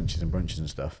like lunches and brunches and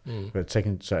stuff. But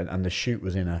and the shoot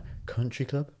was in a country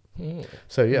club.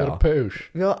 So yeah, What a poosh.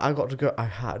 yeah, I got to go. I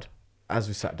had, as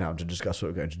we sat down to discuss what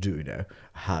we're going to do,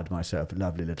 I had myself a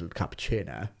lovely little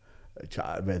cappuccino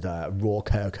with raw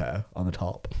cocoa on the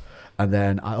top, and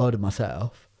then I ordered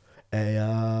myself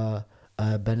a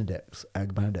Benedict's,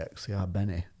 egg Benedict's. Yeah,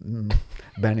 Benny,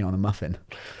 Benny on a muffin.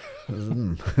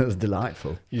 It was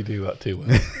delightful. You do that too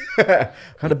well. I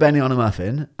had a Benny on a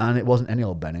muffin, and it wasn't any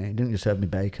old Benny. It didn't just serve me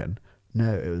bacon.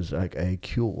 No, it was like a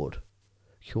cured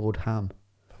ham.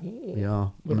 Ooh, Yeah,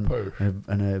 what a poosh.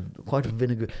 and a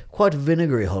quite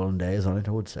vinegary hollandaise on it,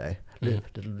 I would say.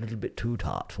 Little bit too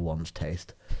tart for one's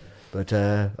taste, but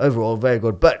overall very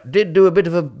good. But did do a bit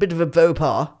of a faux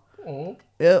pas. Oh.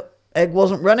 Yeah, egg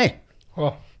wasn't runny.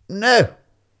 Oh, No,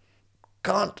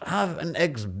 can't have an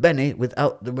eggs Benny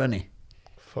without the runny.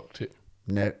 fucked it.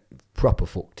 No, proper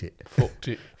fucked it. Fucked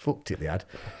it. Fucked it, they had.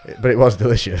 But it was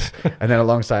delicious. And then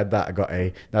alongside that, I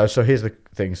got so here's the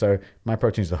thing. So my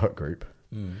protein's the Hut Group.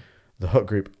 The Hut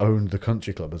Group owned the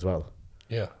country club as well.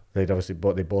 Yeah. They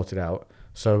bought it out.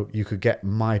 So you could get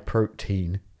My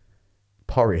Protein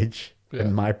porridge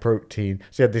and My Protein.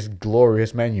 So you had this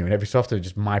glorious menu, and every so often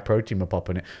just My Protein would pop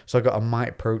in it. So I got a My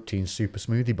Protein super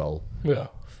smoothie bowl. Yeah.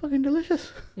 Fucking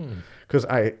delicious. Because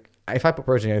if I put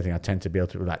protein in anything, I tend to be able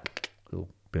to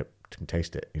can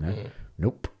taste it,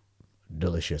 Nope.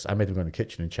 Delicious. I made them go in the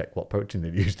kitchen and check what protein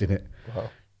they'd used in it. Wow.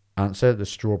 Answer: the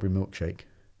strawberry milkshake.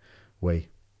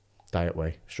 Diet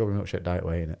whey. Strawberry milkshake, diet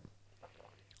whey in it.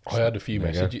 I had a few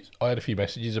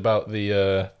messages about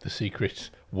the secret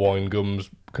wine gums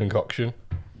concoction.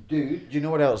 Dude, do you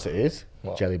know what else it is?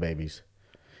 What? Jelly babies.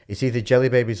 It's either jelly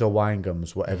babies or wine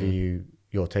gums, whatever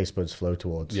your taste buds flow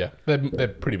towards. Yeah, they're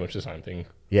pretty much the same thing.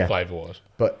 Yeah. Flavour-wise.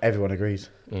 But everyone agrees.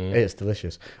 It's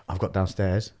delicious. I've got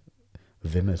downstairs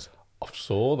Vimmers. I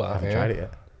saw that. I haven't tried it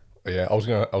yet. Yeah, I was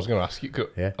gonna ask you. 'Cause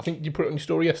Yeah. I think you put it on your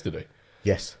story yesterday.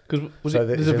 Yes. Because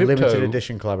There's a limited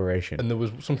edition collaboration. and there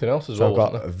was something else as So well.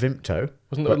 I've got a Vimto.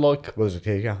 Wasn't there like? Well,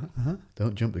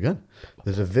 don't jump the gun.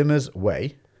 There's a Vimmers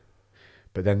Whey,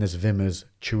 but then there's Vimmers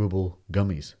chewable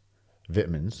gummies,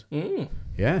 vitamins.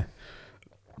 Yeah.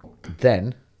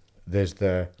 Then there's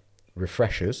the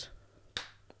Refreshers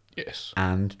Yes.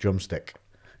 and Drumstick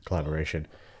collaboration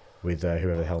with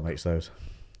whoever the hell makes those.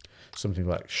 Something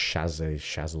like Shazzles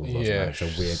or something. Yeah.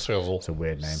 It's a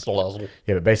weird name. Slazzle.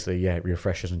 Yeah, but basically,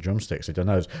 Refreshers and Drumsticks. They've done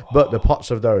those. But the pots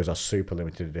of those are super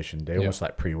limited edition. They're almost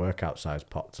like pre-workout size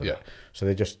pots. Yeah. So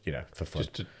they're just, for fun.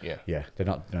 Yeah, they're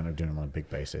not doing them on a big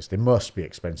basis. They must be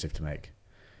expensive to make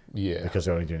Yeah. because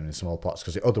they're only doing them in small pots.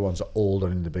 Because the other ones are all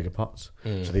done in the bigger pots.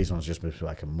 So these ones just move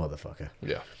like a motherfucker.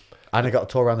 Yeah. And I got a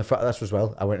tour around that's as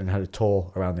well. I went and had a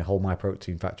tour around the whole My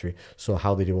Protein factory. Saw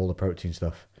how they do all the protein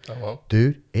stuff. Oh well.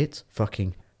 Dude, it's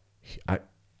fucking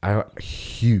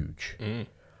huge.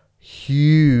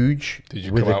 Huge. Did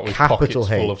you with come a out with capital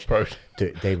pockets H. full of protein?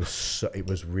 Dude, it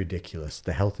was ridiculous.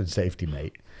 The health and safety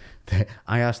mate.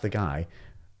 I asked the guy,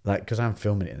 because I'm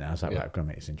filming it now, I was like, right, I'm going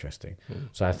to make this interesting.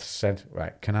 So I said,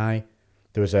 right,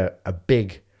 there was a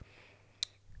big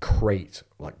crate,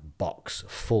 box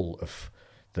full of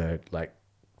the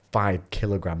 5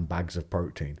 kilogram bags of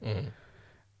protein.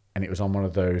 And it was on one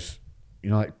of those,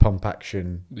 pump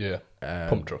action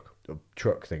Pump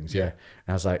truck things. Yeah. And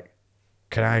I was like,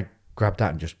 can I grab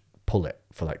that and just pull it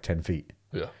for 10 feet?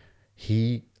 Yeah.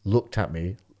 He looked at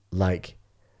me like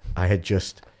I had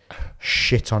just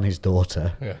shit on his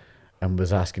daughter and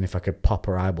was asking if I could pop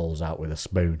her eyeballs out with a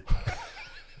spoon.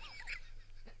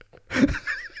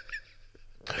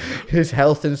 His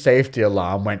health and safety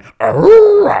alarm went.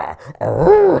 Arrgh,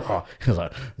 arrgh. He was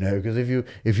like, no, because if you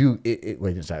wait,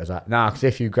 didn't say it was that. Nah, because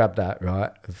if you grab that,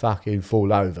 right, and fucking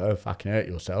fall over, fucking hurt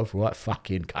yourself, right,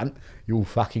 fucking cunt, you'll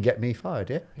fucking get me fired,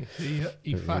 yeah.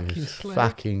 You fucking slag.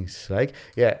 Fucking slag.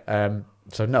 Yeah.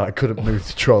 So no, I couldn't move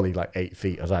the trolley 8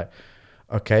 feet. I was like,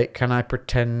 okay, can I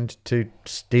pretend to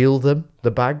steal the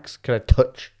bags? Can I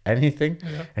touch anything?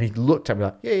 Yeah. And he looked at me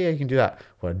like, yeah, you can do that.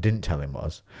 What I didn't tell him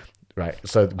was. Right,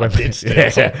 so when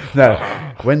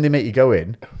when they make you go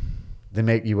in, they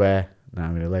make you wear. Now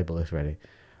I'm going to label this ready.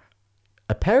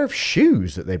 A pair of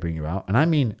shoes that they bring you out, and I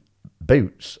mean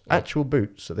boots, actual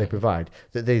boots that they provide,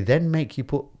 that they then make you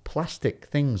put plastic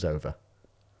things over.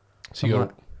 So I'm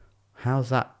like, how's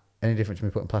that any different to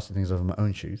me putting plastic things over my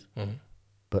own shoes?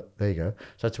 But there you go.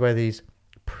 So I had to wear these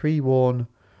pre-worn,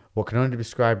 what can only be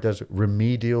described as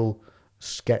remedial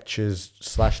Skechers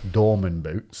 / Dorman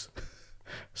boots.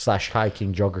 /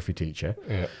 hiking geography teacher.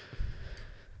 Yeah.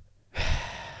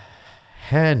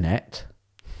 Hairnet,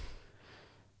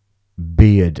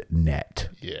 beard net,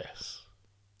 Yes.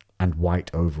 and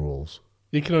white overalls.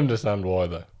 You can understand why,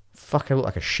 though. Fuck, I look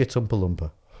like a shit Oompa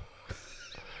Loompa.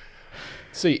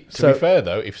 See, to So- be fair,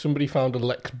 though, if somebody found a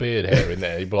Lex beard hair in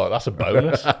there, you'd be like, that's a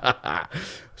bonus.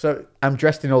 So I'm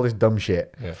dressed in all this dumb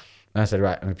shit. Yeah. And I said,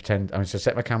 right, I'm going to pretend, I'm going to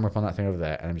set my camera up on that thing over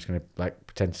there, and I'm just going to like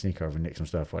pretend to sneak over and nick some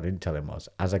stuff. What I didn't tell him was,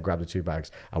 as I grabbed the 2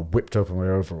 bags, I whipped open my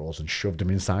overalls and shoved them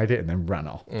inside it and then ran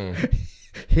off.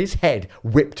 His head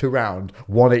whipped around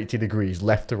 180 degrees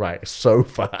left to right so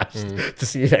fast to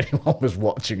see if anyone was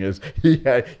watching us. He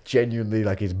had genuinely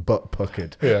like his butt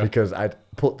puckered because I'd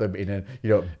put them in a,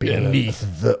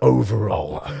 beneath the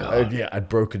overall. And yeah, I'd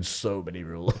broken so many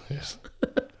rules.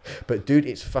 But dude,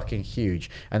 it's fucking huge.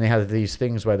 And they have these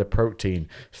things where the protein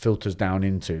filters down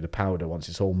into the powder once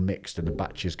it's all mixed and the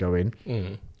batches go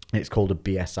in. It's called a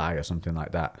BSI or something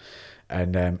like that.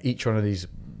 And each one of these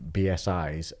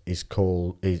BSIs is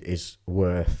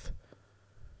worth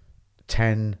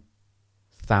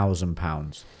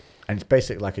 £10,000, and it's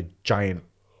basically like a giant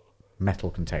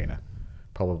metal container,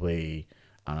 probably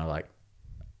I don't know, like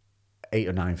 8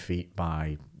 or 9 feet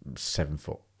by 7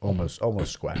 foot, almost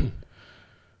square.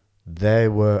 There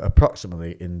were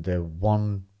approximately in the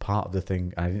one part of the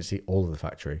thing, I didn't see all of the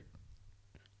factory.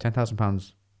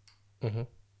 £10,000,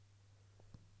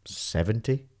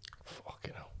 70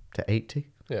 Fucking hell. to 80.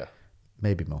 Yeah.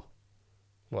 Maybe more.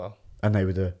 Well, And they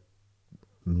were the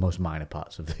most minor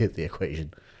parts of the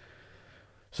equation.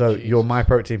 So your My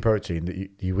Protein that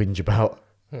you whinge about,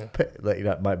 like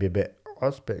that might be a bit,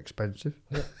 that's a bit expensive.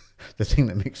 The thing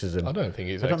that mixes them. I don't think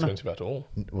it's I don't know. expensive at all.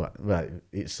 Well,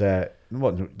 it's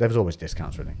there's always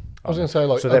discounts running. I was going to say,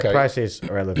 like, So their okay, prices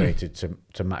are elevated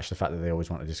to match the fact that they always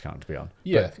want a discount to be on.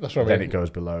 yeah, But that's what I then mean. it goes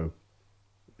below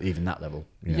even that level.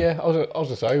 you know. Yeah, I was going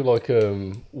to say, like,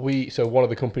 so one of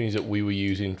the companies that we were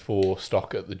using for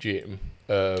stock at the gym,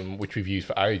 which we've used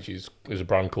for ages, is a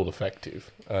brand called Effective.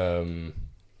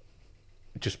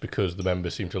 Just because the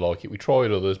members seem to like it. We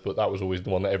tried others, but that was always the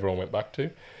one that everyone went back to.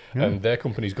 And their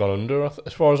company's gone under,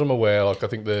 as far as I'm aware. Like, I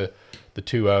think the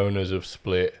 2 owners have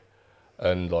split,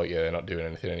 and like, yeah, they're not doing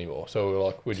anything anymore.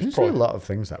 So we're just There's a lot of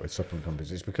things that with supplement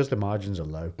companies. It's because the margins are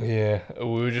low. yeah, we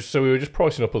were just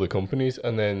pricing up other companies,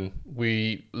 and then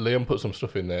Liam put some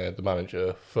stuff in there, the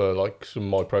manager, for like some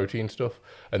My Protein stuff,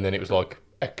 and then it was like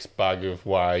X bag of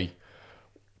whey,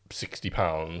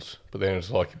 £60, but then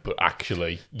it's like, but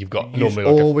actually you've got normally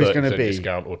like always a 30% gonna be-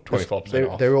 discount or 25%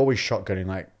 off. They're always shotgunning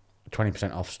like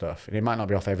 20% off stuff, and it might not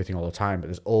be off everything all the time, but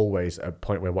there's always a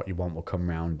point where what you want will come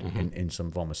round in some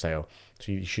form of sale.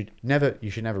 So you should never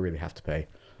really have to pay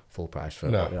full price for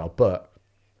what they are, but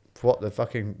for what the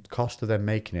fucking cost of them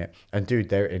making it, and dude,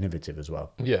 they're innovative as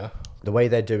well. Yeah, The way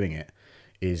they're doing it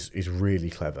is really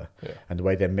clever, and the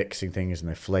way they're mixing things and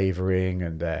their flavoring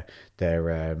and their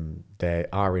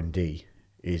R&D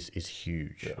is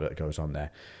huge that goes on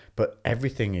there. But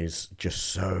everything is just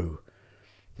so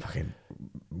fucking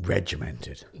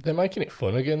regimented. they're making it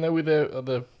fun again though with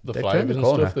the They've turned flavors the and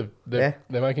corner. stuff. They're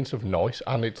making stuff nice,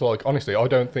 and it's like, honestly, I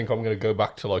don't think I'm going to go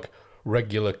back to like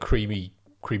regular creamy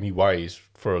ways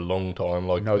for a long time.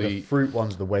 Like, No, the fruit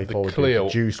one's the way forward. clear- The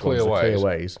juice clear one's the clear ways.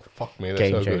 ways. Fuck me, they're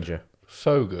Game so changer. good.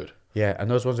 So good. Yeah,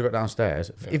 and those ones I got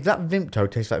downstairs. If that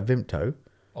Vimto tastes like Vimto,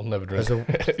 I'll never drink.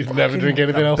 there's You'll never drink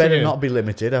anything that else better again. not be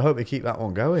limited. I hope they keep that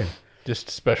one going. Just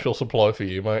special supply for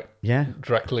you, mate. Yeah.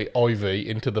 Directly IV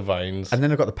into the veins. And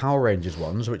then I've got the Power Rangers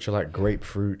ones, which are like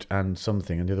grapefruit and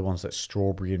something, and the other ones like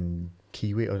strawberry and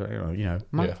kiwi, or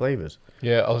mad Yeah. flavors.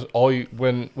 Yeah,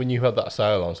 when you had that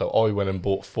sale on, so I went and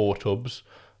bought 4 tubs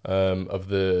of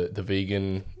the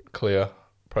vegan clear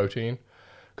protein,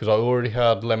 because I already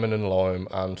had lemon and lime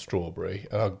and strawberry,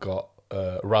 and I got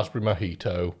raspberry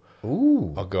mojito.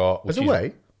 Ooh, I got there's a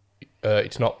way.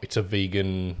 It's a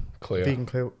vegan clear. Vegan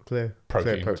clear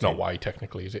Protein. It's not whey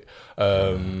technically, is it?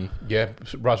 Yeah,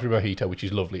 raspberry mojito, which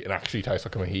is lovely and actually tastes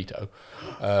like a mojito.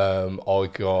 I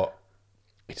got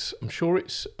I'm sure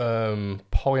it's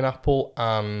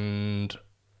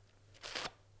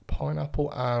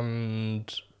pineapple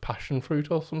and passion fruit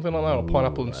or something like that, or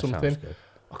pineapple and that something. sounds good.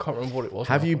 I can't remember what it was.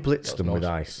 Have now. you That blitzed was them with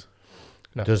nice. ice?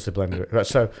 No. Does the blender? Right,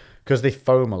 so because they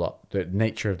foam a lot, the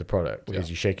nature of the product Yeah. is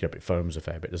you shake it up, it foams a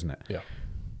fair bit, doesn't it? Yeah,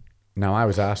 Now I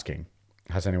was asking,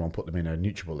 has anyone put them in a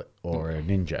NutriBullet or a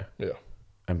Ninja yeah.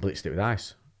 and blitzed it with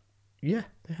ice? Yeah,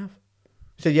 they have.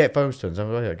 He said, yeah, it foams tons.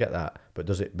 I'm like, I get that, but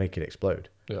does it make it explode?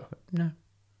 Yeah. No,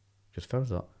 just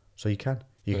foams a lot. So you can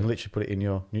literally put it in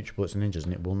your NutriBullets and Ninjas,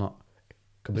 and it will not.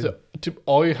 Completely.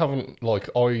 I haven't, like,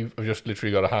 I've just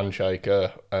literally got a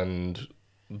handshaker and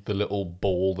the little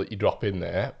ball that you drop in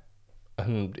there,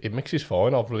 and it mixes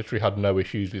fine. I've literally had no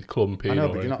issues with clumping I know,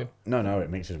 or but you're anything. not. No, it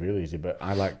mixes real easy. But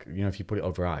I like, if you put it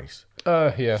over ice,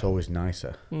 Yeah. it's always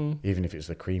nicer, even if it's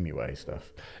the creamy way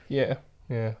stuff. Yeah.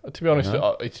 To be honest,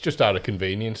 it's just out of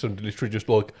convenience and literally just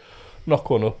like knock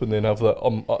one up and then have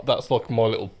that. That's like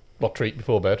my treat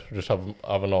before bed. Just have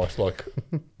a nice like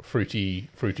fruity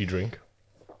drink.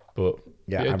 But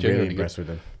Yeah, I'm really genuinely impressed good.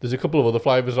 with them. There's a couple of other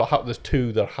flavors. There's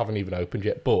two that I haven't even opened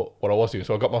yet. But what I was doing,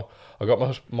 so I got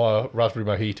my raspberry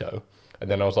mojito, and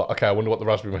then I was like, okay, I wonder what the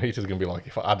raspberry mojito is going to be like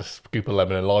if I add a scoop of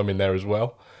lemon and lime in there as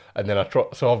well. And then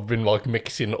so I've been like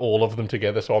mixing all of them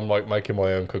together. So I'm like making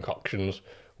my own concoctions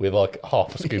with like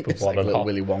half a scoop of It's one like and little half.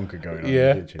 Willy Wonka going on in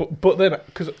Yeah, the kitchen. but then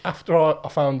because after I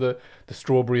found the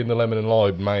strawberry and the lemon and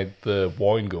lime made the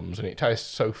wine gums and it tastes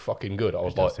so fucking good, I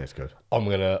was like, That tastes good. I'm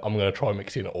gonna try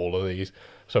mixing all of these.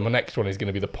 So my next one is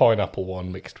gonna be the pineapple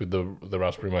one mixed with the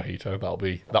raspberry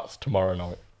mojito. That's tomorrow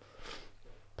night.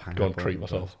 Go and treat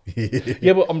myself.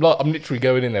 Yeah, but I'm literally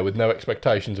going in there with no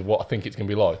expectations of what I think it's gonna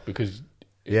be like because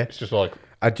Yeah. it's just like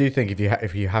I do think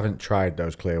if you haven't tried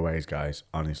those clear ways, guys,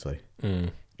 honestly,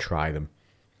 try them.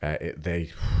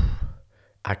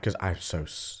 Because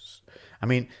I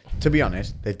mean, to be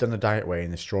honest, they've done the diet way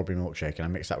in the strawberry milkshake, and I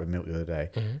mixed that with milk the other day.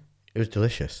 It was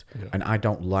delicious, and I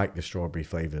don't like the strawberry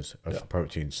flavors of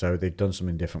protein, so they've done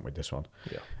something different with this one.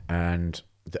 Yeah. And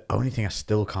the only thing I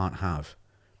still can't have,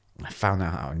 I found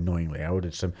that out annoyingly. I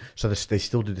ordered some, so they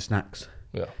still do the snacks.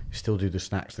 yeah. Still do the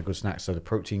snacks, the good snacks. So the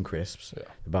protein crisps, Yeah.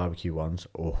 the barbecue ones.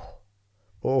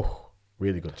 Oh,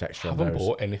 really good texture I on haven't those.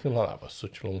 bought anything like that for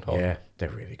such a long time. Yeah, they're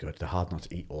really good. They're hard not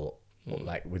to eat all.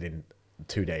 Like within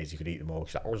 2 days, you could eat them all.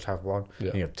 She's like, I'll just have one. Yeah.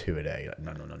 And you have 2 a day. Like,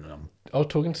 no. I was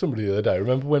talking to somebody the other day.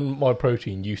 Remember when my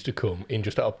protein used to come in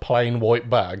just a plain white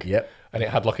bag? Yep. And it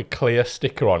had like a clear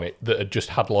sticker on it that had just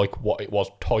had like what it was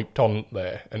typed on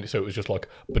there, and so it was just like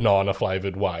banana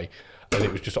flavored whey, and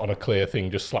it was just on a clear thing,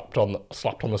 just slapped on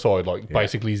the side, like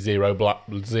basically zero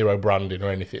branding or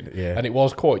anything. Yeah. And it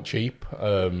was quite cheap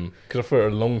because for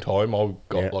a long time I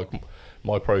got like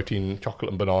my protein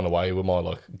chocolate and banana whey were my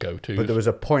like go to. But there was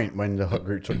a point when the Hut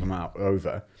Group took them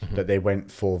over that they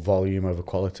went for volume over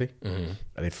quality, and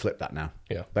they flipped that now.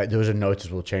 Yeah. Like there was a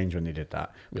noticeable change when they did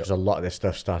that because a lot of their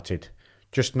stuff started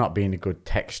just not being a good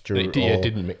texture. It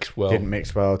didn't mix well. Didn't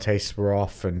mix well. Tastes were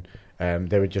off, and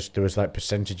there was like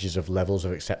percentages of levels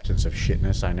of acceptance of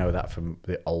shitness. I know that from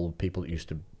the old people that used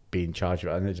to be in charge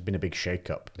of it, and there's been a big shake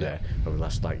up there over the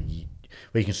last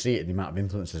well, you can see it in the amount of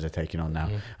influencers they're taking on now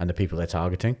and the people they're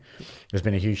targeting. There's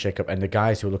been a huge shake up, and the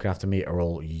guys who are looking after me are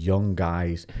all young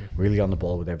guys, really on the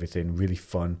ball with everything, really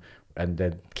fun, and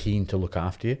they're keen to look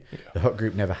after you. The Hut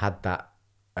Group never had that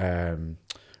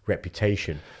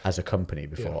reputation as a company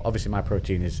before. Obviously, My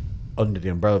Protein is under the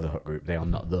umbrella of the Hut Group. They are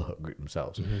not the Hut Group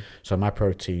themselves. So My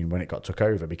Protein, when it got took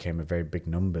over, became a very big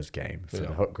numbers game for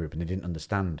the Hut Group, and they didn't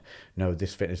understand. No,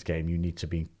 this fitness game, you need to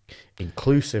be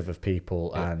inclusive of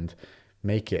people and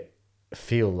make it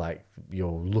feel like you're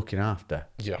looking after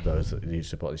those that you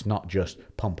support. It's not just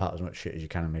pump out as much shit as you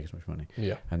can and make as much money.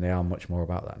 Yeah. And they are much more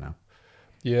about that now.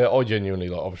 Yeah, I genuinely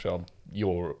like. Obviously,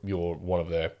 you're one of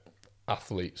their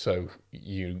athletes, so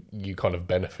you kind of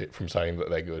benefit from saying that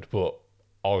they're good. But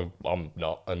I'm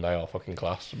not, and they are fucking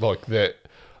class. Like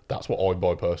that's what I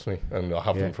buy personally, and I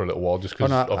have them for a little while just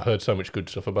because I've heard so much good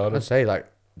stuff about them. I'd say like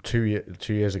 2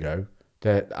 years ago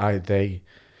that they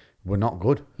were not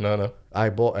good. No. I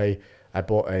bought a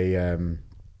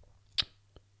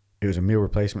it was a meal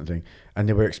replacement thing, and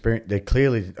they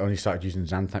clearly only started using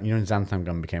xanthan. You know, when xanthan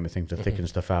gum became a thing to thicken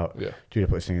stuff out. Yeah. Dude, I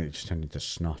put this thing, it just turned into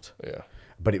snot. Yeah.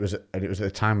 But it was at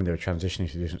the time when they were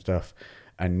transitioning to different stuff,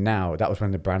 and now that was when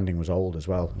the branding was old as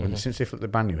well. Since they flipped the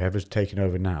branding, whoever's taken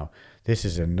over now, this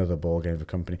is another ball game for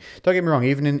company. Don't get me wrong,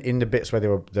 even in the bits where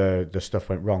the stuff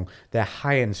went wrong, their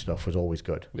high end stuff was always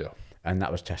good. Yeah. And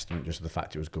that was testament just to the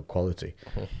fact it was good quality.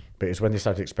 But it's when they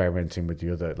started experimenting with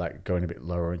the other, like going a bit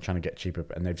lower and trying to get cheaper,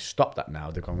 and they've stopped that now.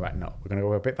 They've gone, right, no, we're going to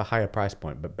go a bit of a higher price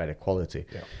point, but better quality.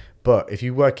 Yeah. But if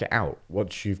you work it out,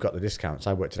 once you've got the discounts,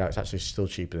 I worked it out, it's actually still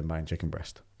cheaper than buying chicken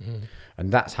breast.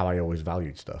 And that's how I always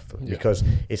valued stuff, because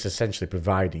it's essentially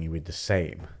providing you with the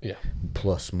same,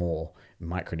 plus more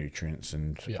micronutrients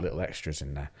and little extras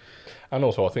in there. And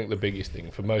also, I think the biggest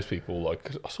thing for most people, like,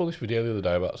 'cause I saw this video the other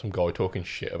day about some guy talking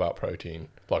shit about protein,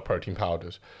 like protein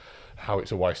powders, how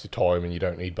it's a waste of time and you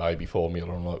don't need baby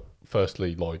formula. And like,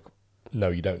 firstly, like, no,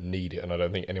 you don't need it, and I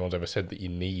don't think anyone's ever said that you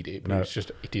need it. But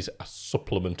it is a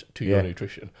supplement to your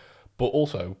nutrition. But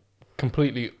also,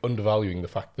 completely undervaluing the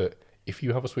fact that if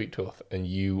you have a sweet tooth and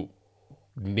you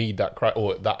need that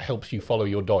or that helps you follow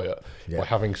your diet by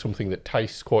having something that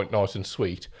tastes quite nice and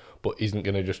sweet, but isn't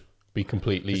going to just be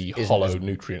completely Isn't hollow as-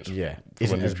 nutrients. Yeah, from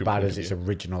isn't a as nutrient bad point as of its view.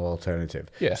 original alternative.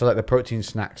 Yeah. So like the protein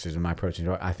snacks is my protein,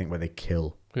 I think, where they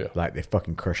kill. Yeah. Like they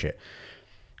fucking crush it.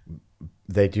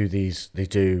 They do these. They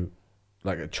do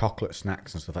like chocolate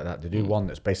snacks and stuff like that. They do one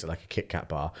that's basically like a Kit Kat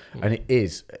bar, and it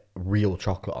is real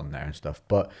chocolate on there and stuff.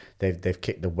 But they've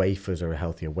kicked the wafers or a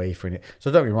healthier wafer in it.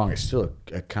 So don't get me wrong, it's still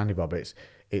a candy bar, but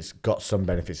it's got some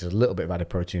benefits. There's a little bit of added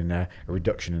protein in there, a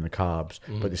reduction in the carbs,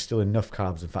 but there's still enough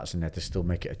carbs and fats in there to still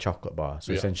make it a chocolate bar.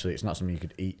 So Yeah. essentially, it's not something you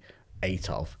could eat 8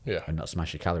 of Yeah. and not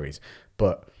smash your calories.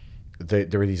 But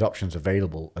there are these options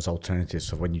available as alternatives.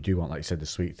 So when you do want, like you said, the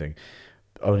sweet thing,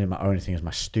 my only thing is my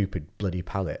stupid bloody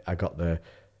palate. I got the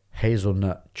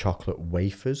hazelnut chocolate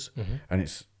wafers, and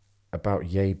it's about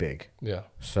yay big. Yeah.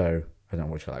 So I don't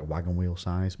know what you like, wagon wheel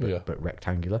size, but Yeah. but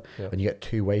rectangular. Yeah. And you get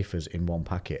 2 wafers in one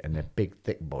packet, and they're big,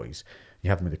 thick boys. You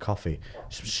have them with a coffee.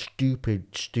 Some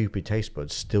stupid taste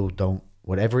buds still don't.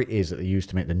 Whatever it is that they use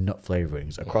to make the nut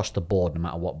flavorings across the board, no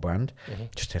matter what brand,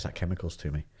 just tastes like chemicals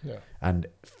to me. Yeah. And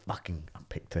fucking, I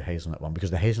picked the hazelnut one because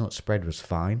the hazelnut spread was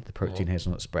fine. The protein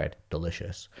hazelnut spread,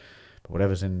 delicious. But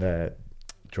whatever's in the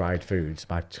dried foods,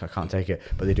 I can't take it.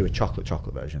 But they do a chocolate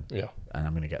version. Yeah. And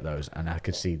I'm going to get those. And I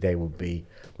could see they would be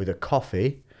with a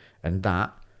coffee and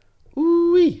that.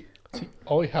 Ooh-wee.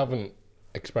 I haven't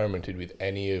experimented with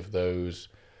any of those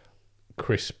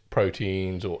crisp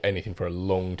proteins or anything for a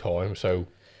long time. So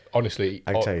honestly,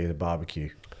 I can tell you the barbecue.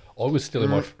 I was still in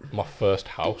my first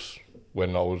house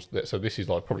when I was there. So this is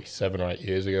like probably 7 or 8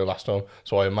 years ago last time.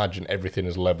 So I imagine everything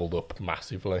has leveled up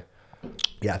massively.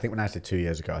 Yeah, I think when I said 2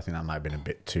 years ago, I think that might have been a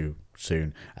bit too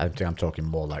soon. I think I'm talking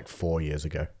more like 4 years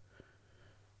ago.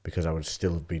 Because I would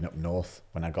still have been up north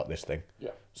when I got this thing.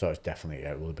 Yeah. So it's definitely,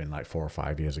 it would have been like 4 or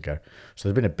 5 years ago. So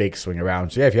there's been a big swing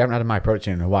around. So yeah, if you haven't had my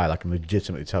protein in a while, I can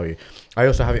legitimately tell you. I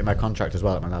also have it in my contract as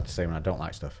well. I'm allowed to say when I don't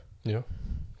like stuff. Yeah.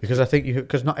 Because I think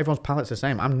because not everyone's palate's the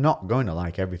same. I'm not going to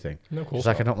like everything. No, of course Just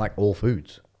like not. I don't like all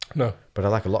foods, No. but I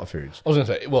like a lot of foods. I was going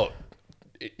to say, well,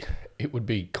 it would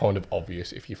be kind of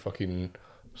obvious if you fucking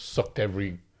sucked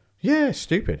every Yeah,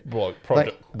 stupid.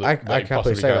 product I that you can happily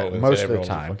possibly say can that and say most of the everyone's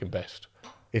time. fucking best.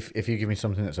 If you give me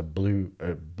something that's a blue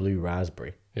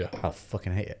raspberry, Yeah. I'll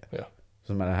fucking hate it. Yeah.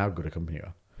 Doesn't matter how good a company you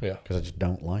are, Yeah. because I just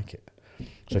don't like it.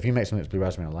 So if you make something that's blue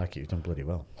raspberry and I like it, you've done bloody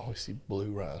well. Oh, I see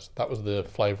Blue Raz. That was the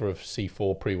flavour of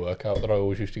C4 pre-workout that I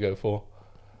always used to go for.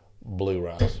 Blue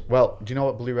Raz. Well, do you know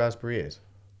what blue raspberry is?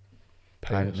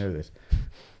 I didn't know this.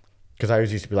 Because I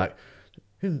always used to be like,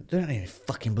 there aren't any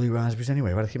fucking blue raspberries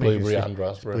anyway. Why do they keep making Blueberry shit?" and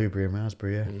raspberry. Blueberry and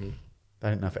raspberry, yeah. I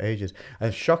didn't know for ages.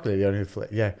 And shockingly, the only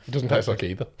yeah. It doesn't taste like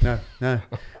either. No.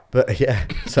 But yeah,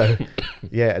 so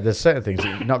yeah, there's certain things that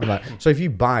you're not gonna like. So if you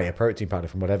buy a protein powder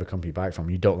from whatever company you buy it from,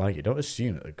 you don't like it, don't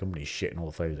assume that the company's shit and all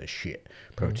the flavors are shit.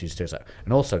 Proteins taste like,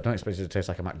 and also don't expect it to taste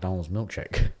like a McDonald's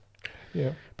milkshake.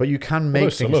 Yeah. But you can Although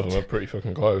make some things. of them are pretty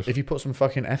fucking close. If you put some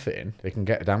fucking effort in, they can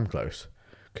get damn close.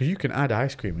 Because you can add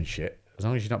ice cream and shit as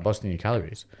long as you're not busting your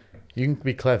calories. You can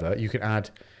be clever. You can add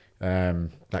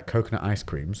like coconut ice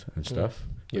creams and stuff,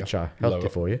 which are healthy Lower-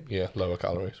 for you. Yeah, lower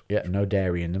calories. Yeah, no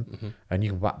dairy in them, and you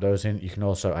can whap those in. You can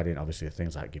also add in obviously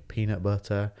things like your peanut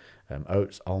butter,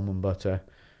 oats, almond butter,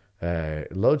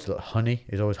 loads of honey.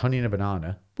 Is always honey and a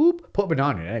banana. Boop, put a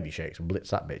banana in any of your shakes and blitz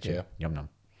that bitch. in. Yeah. Yum yum.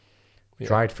 Yeah.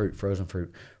 Dried fruit,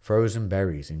 frozen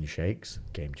berries in your shakes.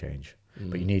 Game change.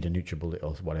 But you need a NutriBullet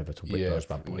or whatever to whip Yeah, those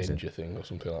bad boys in. ninja thing or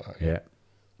something like that. Yeah,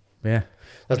 yeah.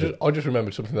 That's I just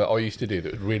remembered something that I used to do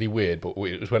that was really weird, but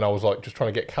it was when I was like just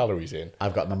trying to get calories in.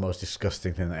 I've got the most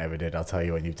disgusting thing that I ever did. I'll tell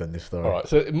you when you've done this story. All right,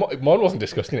 so mine wasn't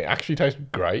disgusting. It actually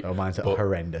tasted great. Oh, mine's but,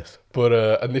 horrendous. But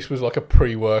and this was like a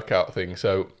pre-workout thing.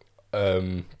 So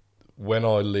when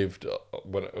I lived,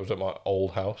 when I was at my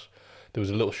old house, there was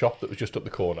a little shop that was just up the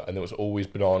corner, and there was always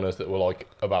bananas that were like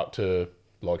about to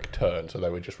like turn, so they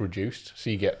were just reduced.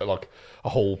 So you get like a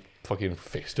whole fucking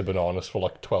fist of bananas for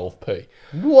like 12p.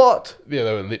 What? Yeah,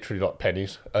 they were literally like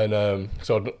pennies. And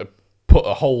so I'd put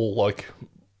a whole like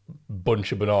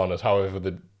bunch of bananas, however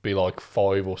there'd be like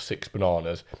 5 or 6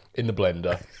 bananas in the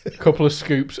blender, a couple of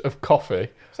scoops of coffee.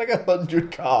 It's like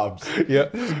 100 carbs. Yeah.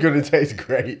 It's gonna taste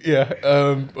great. Yeah,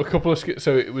 a couple of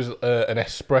so it was an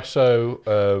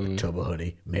espresso. Tub of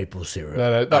honey, maple syrup.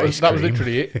 No, that was ice cream.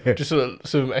 literally it. Just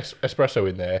some espresso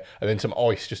in there, and then some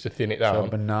ice just to thin it So down.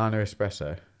 banana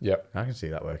espresso. Yep, I can see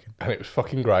that working. and it was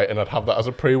fucking great. And I'd have that as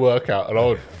a pre-workout, and I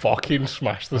would fucking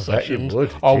smash the bet you sessions.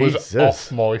 would. I was Jesus.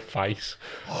 off my face.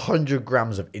 100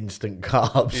 grams of instant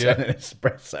carbs Yeah. and an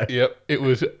espresso. Yep, it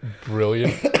was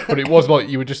brilliant. But it was like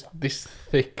you were just this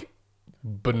thick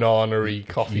banana-y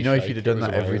coffee. You know, if shake. you'd have It done was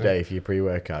that every amazing. day for your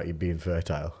pre-workout, you'd be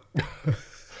infertile.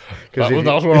 That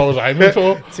was what I was aiming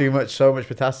for. so much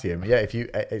potassium. Yeah, if you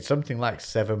it's something like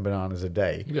 7 bananas a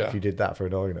day. Yeah. If you did that for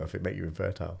long enough, it'd make you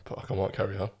infertile. Fuck, I might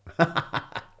carry on.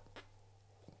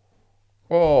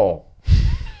 Oh,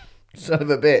 son of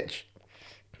a bitch!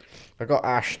 I got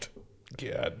ashed.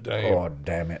 Yeah, damn. Oh,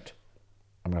 damn it!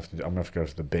 I'm gonna have to go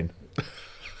to the bin.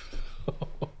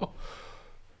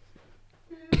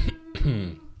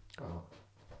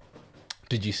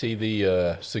 Did you see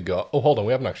the cigar? Oh, hold on,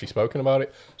 we haven't actually spoken about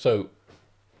it. So,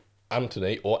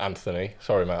 Anthony,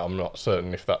 sorry mate, I'm not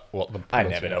certain if that what the I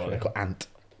never know what they call ant.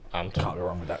 Ant. Can't go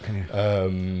wrong with that, can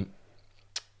you?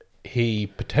 He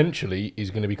potentially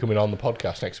is going to be coming on the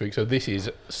podcast next week. So this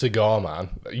is Cigar Man.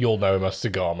 You'll know him as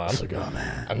Cigar Man. Cigar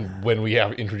Man. And when we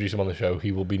have introduced him on the show,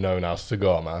 he will be known as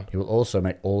Cigar Man. He will also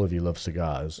make all of you love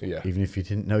cigars, Yeah. even if you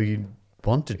didn't know you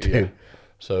wanted to. Yeah.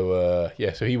 So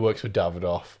so he works for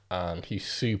Davidoff, and he's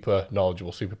super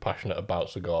knowledgeable, super passionate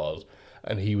about cigars.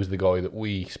 And he was the guy that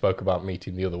we spoke about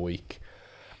meeting the other week,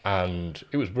 and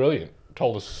it was brilliant.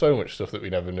 Told us so much stuff that we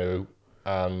never knew,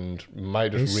 and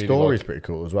made us His really story's pretty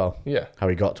cool as well. Yeah, How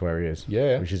he got to where he is.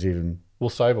 Yeah. Which is even we'll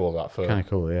save all that for. kind of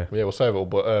cool, yeah. Yeah, we'll save it all.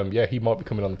 But yeah, he might be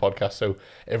coming on the podcast, so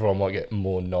everyone might get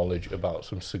more knowledge about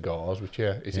some cigars, which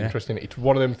it's interesting. It's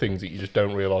one of them things that you just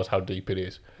don't realise how deep it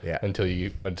is Yeah. until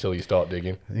you start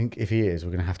digging. I think if he is,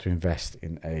 we're going to have to invest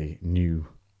in a new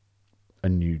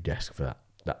desk for that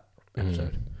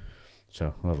episode.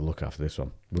 So we'll have a look after this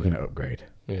one. We're going to upgrade.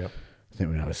 Yeah, I think we're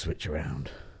going to have a switch around.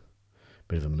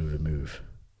 Bit of a move.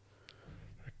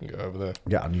 I can go over there.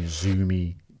 Get our new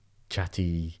zoomy,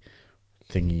 chatty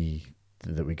thingy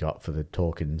that we got for the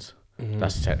talkings.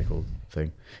 That's a technical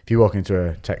thing. If you walk into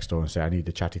a tech store and say, I need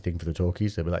the chatty thing for the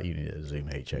talkies, they'll be like, you need a Zoom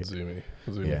H8. Zoomy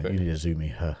Yeah, thing. you need a Zoomy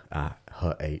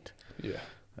Her 8. Yeah,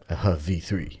 A Her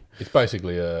V3. it's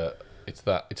basically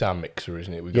it's our mixer,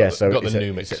 isn't it? We've Yeah, got, so we've got it's the a-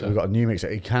 new it's a- mixer. We've got a new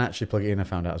mixer. You can actually plug it in, I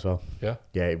found out as well. Yeah,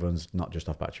 Yeah, it runs not just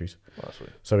off batteries. that's sweet.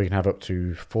 So we can have up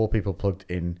to 4 people plugged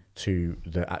in to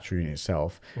the actual unit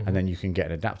itself, and then you can get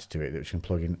an adapter to it which can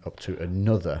plug in up to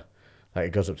another. Like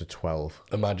it goes up to 12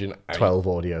 Imagine 12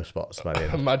 audio spots by the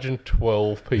end. Imagine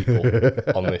 12 people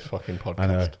on this fucking podcast. I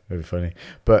know, it'd be funny.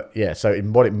 But yeah, so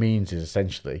what it means is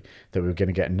essentially that we're going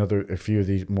to get a few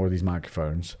of more of these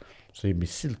microphones, so you'll be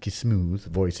silky smooth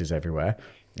voices everywhere,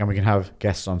 and we can have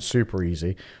guests on super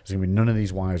easy. There's going to be none of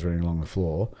these wires running along the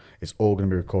floor. It's all going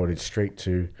to be recorded straight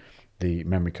to the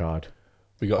memory card.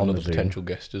 We got on the another Zoom. potential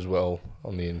guest as well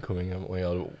on the incoming, haven't we? I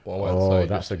won't Oh, say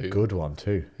that's a just who. good one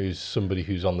too. Who's somebody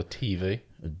who's on the TV.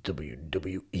 A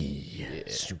WWE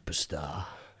superstar.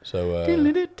 So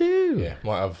Diddle-diddle-doo. yeah,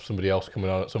 might have somebody else coming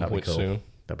on at some That'd be point cool. soon.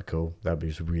 That'd be cool. That'd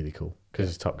be really cool because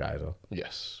it's top guy as well.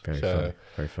 Yes. Very so fun.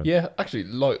 Very fun. yeah, actually,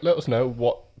 let us know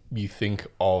what you think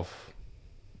of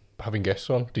having guests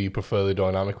on. Do you prefer the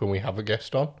dynamic when we have a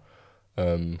guest on?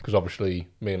 Because obviously,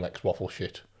 me and Lex waffle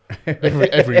shit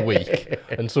every week,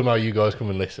 and somehow you guys come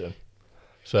and listen.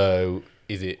 So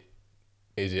is it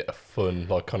a fun,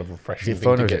 like, kind of Is refreshing it thing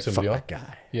fun to or get is it fuck somebody on? that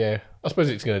guy? Yeah, I suppose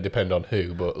it's going to depend on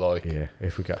who, but like, Yeah,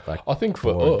 if we got like, I think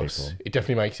for boring us, people. it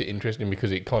definitely makes it interesting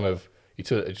because it kind of it's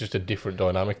just a different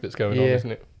dynamic that's going on, Yeah.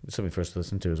 isn't it? It's something for us to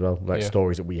listen to as well. Like Yeah.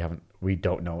 stories that we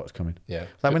don't know what's coming. Yeah.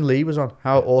 Like when Lee was on,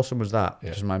 how awesome was that? Yeah.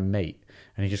 Just my mate,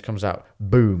 and he just comes out,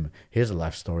 boom, here's a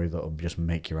life story that'll just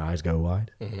make your eyes go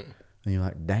wide, and you're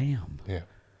like, damn. Yeah.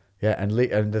 Yeah, and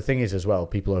the thing is as well,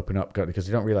 people open up because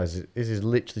they don't realize this is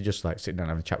literally just like sitting down and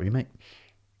having a chat with your mate.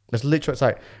 That's literally what it's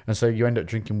like. And so you end up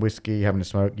drinking whiskey, having a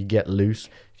smoke, you get loose,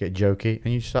 you get jokey,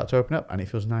 and you start to open up, and it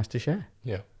feels nice to share.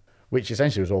 Yeah. Which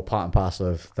essentially was all part and parcel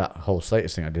of that whole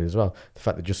status thing I did as well. The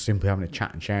fact that just simply having a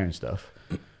chat and sharing stuff,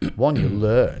 one, you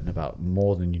learn about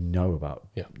more than you know about,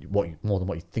 Yeah. more than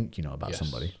what you think you know about Yes.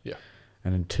 somebody. Yeah.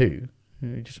 And then two,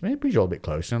 it just maybe brings you all a bit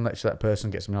closer and lets that person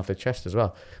get something off their chest as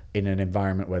well in an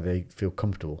environment where they feel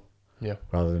comfortable Yeah.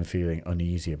 rather than feeling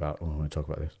uneasy about, oh, I want to talk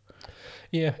about this.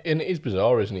 Yeah, and it is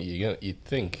bizarre, isn't it? You'd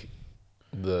think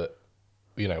that,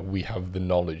 we have the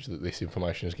knowledge that this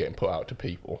information is getting put out to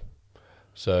people.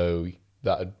 So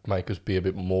that'd make us be a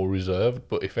bit more reserved.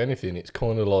 But if anything, it's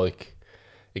kind of like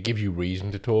it gives you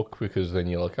reason to talk because then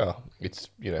you're like, it's,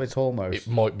 It's almost it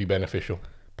might be beneficial.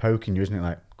 poking you, isn't it?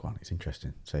 Like, go on, it's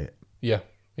interesting. Say it. Yeah,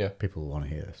 yeah, People will want to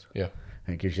hear this. yeah,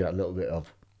 And it gives you that little bit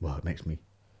of, well, gives me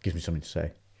something to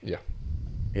say. yeah.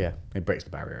 Yeah, it breaks the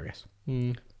barrier, I guess.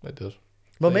 It does.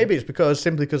 Well, maybe it's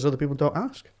simply because other people don't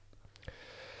ask.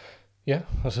 Yeah,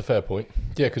 that's a fair point.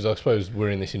 Yeah, because I suppose we're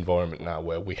in this environment now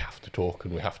where we have to talk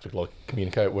and we have to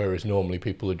communicate, whereas normally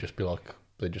people would just be like,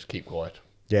 they just keep quiet.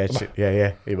 Yeah,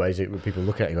 yeah. People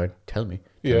look at it going, tell me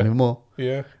Yeah. more.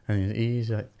 Yeah. And he's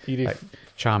like, Edith. like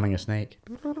charming a snake.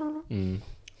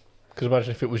 Because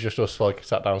imagine if it was just us, like,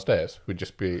 sat downstairs. We'd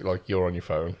just be like, you're on your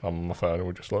phone, I'm on my phone, and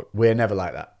we're just like... We're never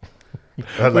like that.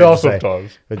 We are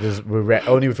sometimes.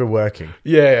 Only if we're working.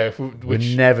 Yeah,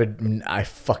 We never. I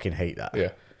fucking hate that.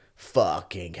 Yeah.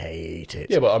 Fucking hate it.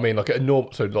 Yeah, but I mean, like,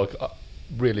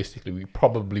 realistically, we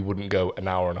probably wouldn't go an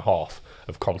hour and a half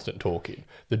of constant talking.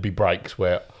 There'd be breaks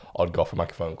where I'd go off and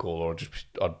make a phone call, or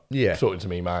I'd sort in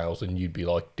some emails, and you'd be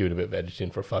like doing a bit of editing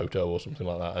for a photo or something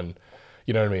like that, and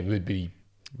you know what I mean.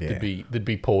 There'd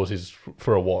be pauses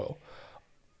for a while.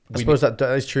 I suppose that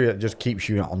is true. That just keeps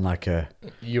you on like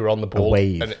you're on the ball,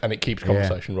 wave. and it keeps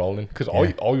conversation rolling. Because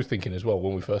I was thinking as well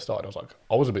when we first started,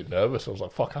 I was a bit nervous. I was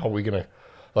like, fuck, how are we gonna?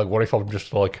 Like, what if I'm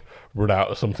just like run out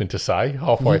of something to say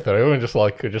halfway through and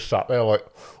just sat there like,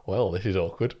 well, this is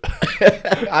awkward.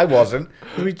 I wasn't.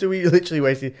 We literally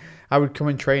wasted. I would come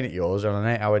and train at yours on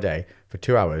an 8-hour day for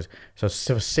 2 hours. So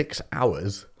for 6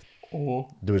 hours,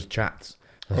 there was chats.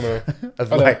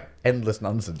 Of like endless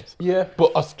nonsense. Yeah,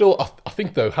 but I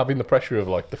think though, having the pressure of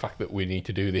like the fact that we need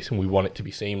to do this and we want it to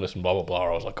be seamless and blah blah blah,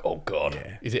 I was like, oh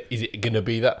god, is it gonna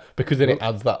be that? Because then it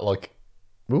adds that like,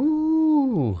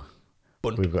 ooh,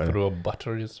 we've got through our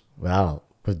batteries. Well,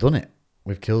 we've done it.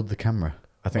 We've killed the camera.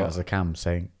 I think that's the cam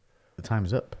saying the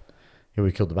time's up. Yeah,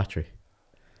 we killed the battery.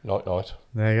 Night night.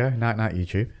 There you go. Night night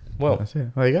YouTube. Well, that's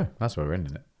it. There you go. That's where we're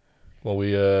ending it. Well,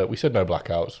 we said no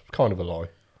blackouts. Kind of a lie.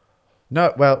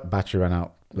 No, well, battery ran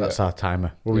out. That's our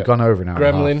timer. Well, we've gone over an hour.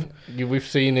 Gremlin, we've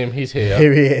seen him. He's here.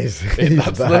 Here he is. He's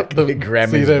That's back. the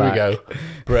Gremlin's see, there back. we go.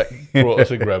 Brett brought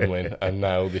us a gremlin, and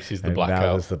now this is the And blackout.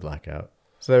 Now there's the blackout.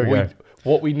 So there we go.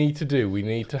 What we need to do, we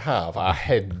need to have our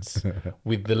heads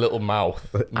with the little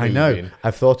mouth moving. I know.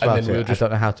 I've thought about it. I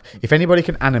don't know how to. If anybody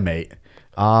can animate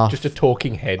just a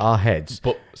talking head. Our heads.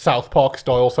 But South Park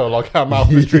style, so like our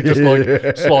mouth is just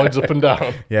like slides up and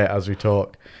down. Yeah, as we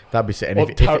talk. That'd be sick.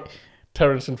 Or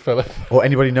Terrence and Philip. Or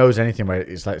anybody knows anything where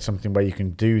it's like something where you can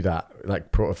do that,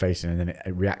 like proto facing, and then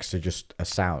it reacts to just a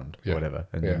sound or whatever,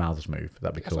 and the mouths move.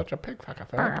 That'd be cool. Such a pig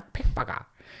fucker. Pig fucker.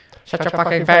 Shut your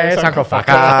fucking face, Uncle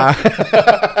Fucker.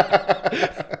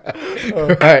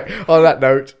 Right, on that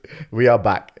note, we are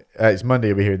back. It's Monday,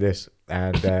 you'll be hearing this,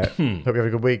 and hope you have a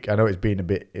good week. I know it's been a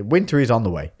bit... Winter is on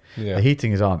the way. Yeah. The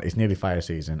heating is on. It's nearly fire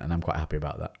season, and I'm quite happy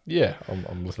about that. Yeah,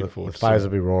 I'm looking forward The to fires it.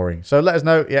 will be roaring. So let us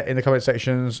know, in the comment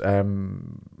sections,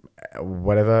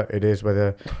 whatever it is,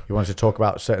 whether you want us to talk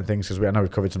about certain things, because I know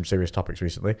we've covered some serious topics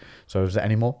recently. So is there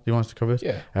any more you want us to cover?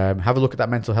 Yeah. Have a look at that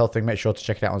mental health thing. Make sure to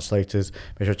check it out on Slater's.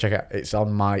 Make sure to check it out. It's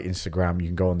on my Instagram. You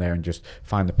can go on there and just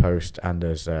find the post, and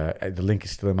there's the link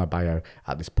is still in my bio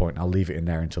at this point. I'll leave it in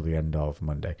there until the end of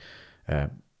Monday. I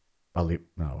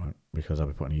won't, because I'll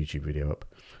be putting a YouTube video up.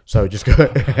 So just go.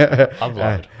 I'm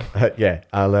lied.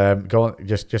 I'll go on.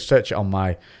 Just search it on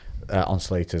my on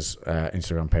Slater's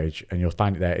Instagram page, and you'll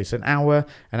find it there. It's an hour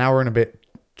and a bit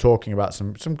talking about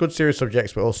some good serious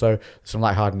subjects, but also some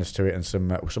lightheartedness to it, and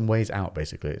some ways out.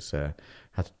 Basically, it's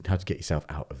how to get yourself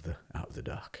out of the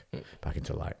dark, back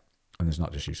into light, and there's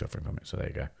not just you suffering from it. So there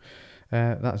you go.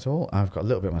 That's all. I've got a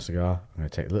little bit of my cigar. I'm going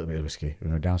to take a little bit of whiskey. We're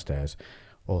going to go downstairs.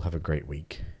 All have a great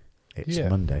week. It's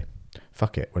Monday.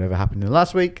 Fuck it. Whatever happened in the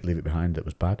last week, leave it behind that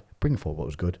was bad. Bring forward what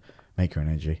was good. Make your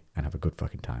energy and have a good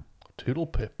fucking time. Toodle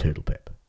pip. Toodle pip.